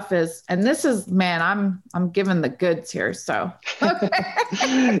 Your stuff is, and this is, man, I'm giving the goods here. So,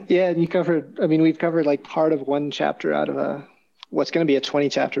 okay. Yeah. And we've covered like part of one chapter out of what's going to be a 20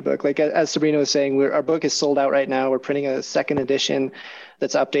 chapter book. Like, as Sabrina was saying, our book is sold out right now. We're printing a second edition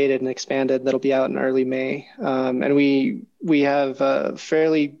that's updated and expanded that'll be out in early May. And we have a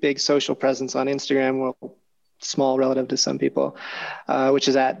fairly big social presence on Instagram, well, small relative to some people, which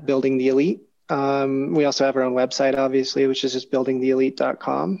is at Building the Elite. We also have our own website, obviously, which is just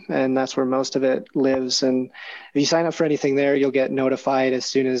buildingtheelite.com. And that's where most of it lives. And if you sign up for anything there, you'll get notified as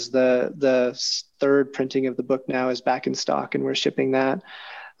soon as the third printing of the book now is back in stock and we're shipping that.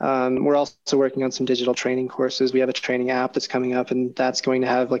 We're also working on some digital training courses. We have a training app that's coming up, and that's going to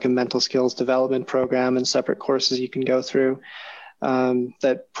have like a mental skills development program and separate courses you can go through.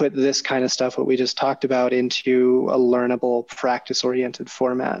 That put this kind of stuff, what we just talked about, into a learnable, practice-oriented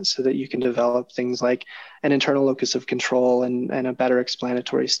format so that you can develop things like an internal locus of control and a better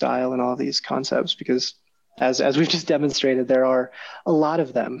explanatory style and all these concepts. Because as we've just demonstrated, there are a lot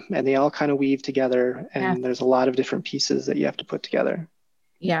of them, and they all kind of weave together, and there's a lot of different pieces that you have to put together.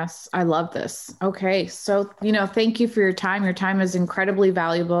 Yes, I love this. Okay. So, thank you for your time. Your time is incredibly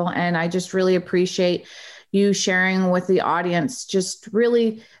valuable, and I just really appreciate you sharing with the audience just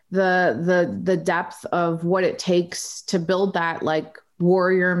really the depth of what it takes to build that like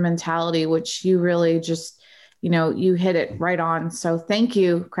warrior mentality, which you really just, you hit it right on. So thank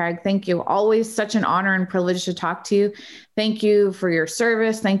you, Craig. Thank you. Always such an honor and privilege to talk to you. Thank you for your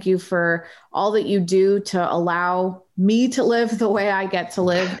service. Thank you for all that you do to allow me to live the way I get to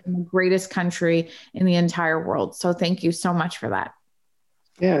live in the greatest country in the entire world. So thank you so much for that.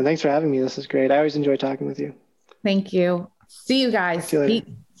 Yeah, thanks for having me. This is great. I always enjoy talking with you. Thank you. See you guys. See you later.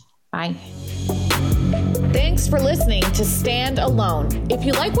 Bye. Thanks for listening to Stand Alone. If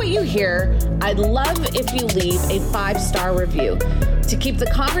you like what you hear, I'd love if you leave a 5-star review. To keep the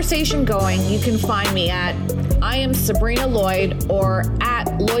conversation going, you can find me at I am Sabrina Lloyd or at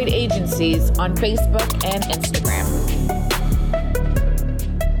Lloyd Agencies on Facebook and Instagram.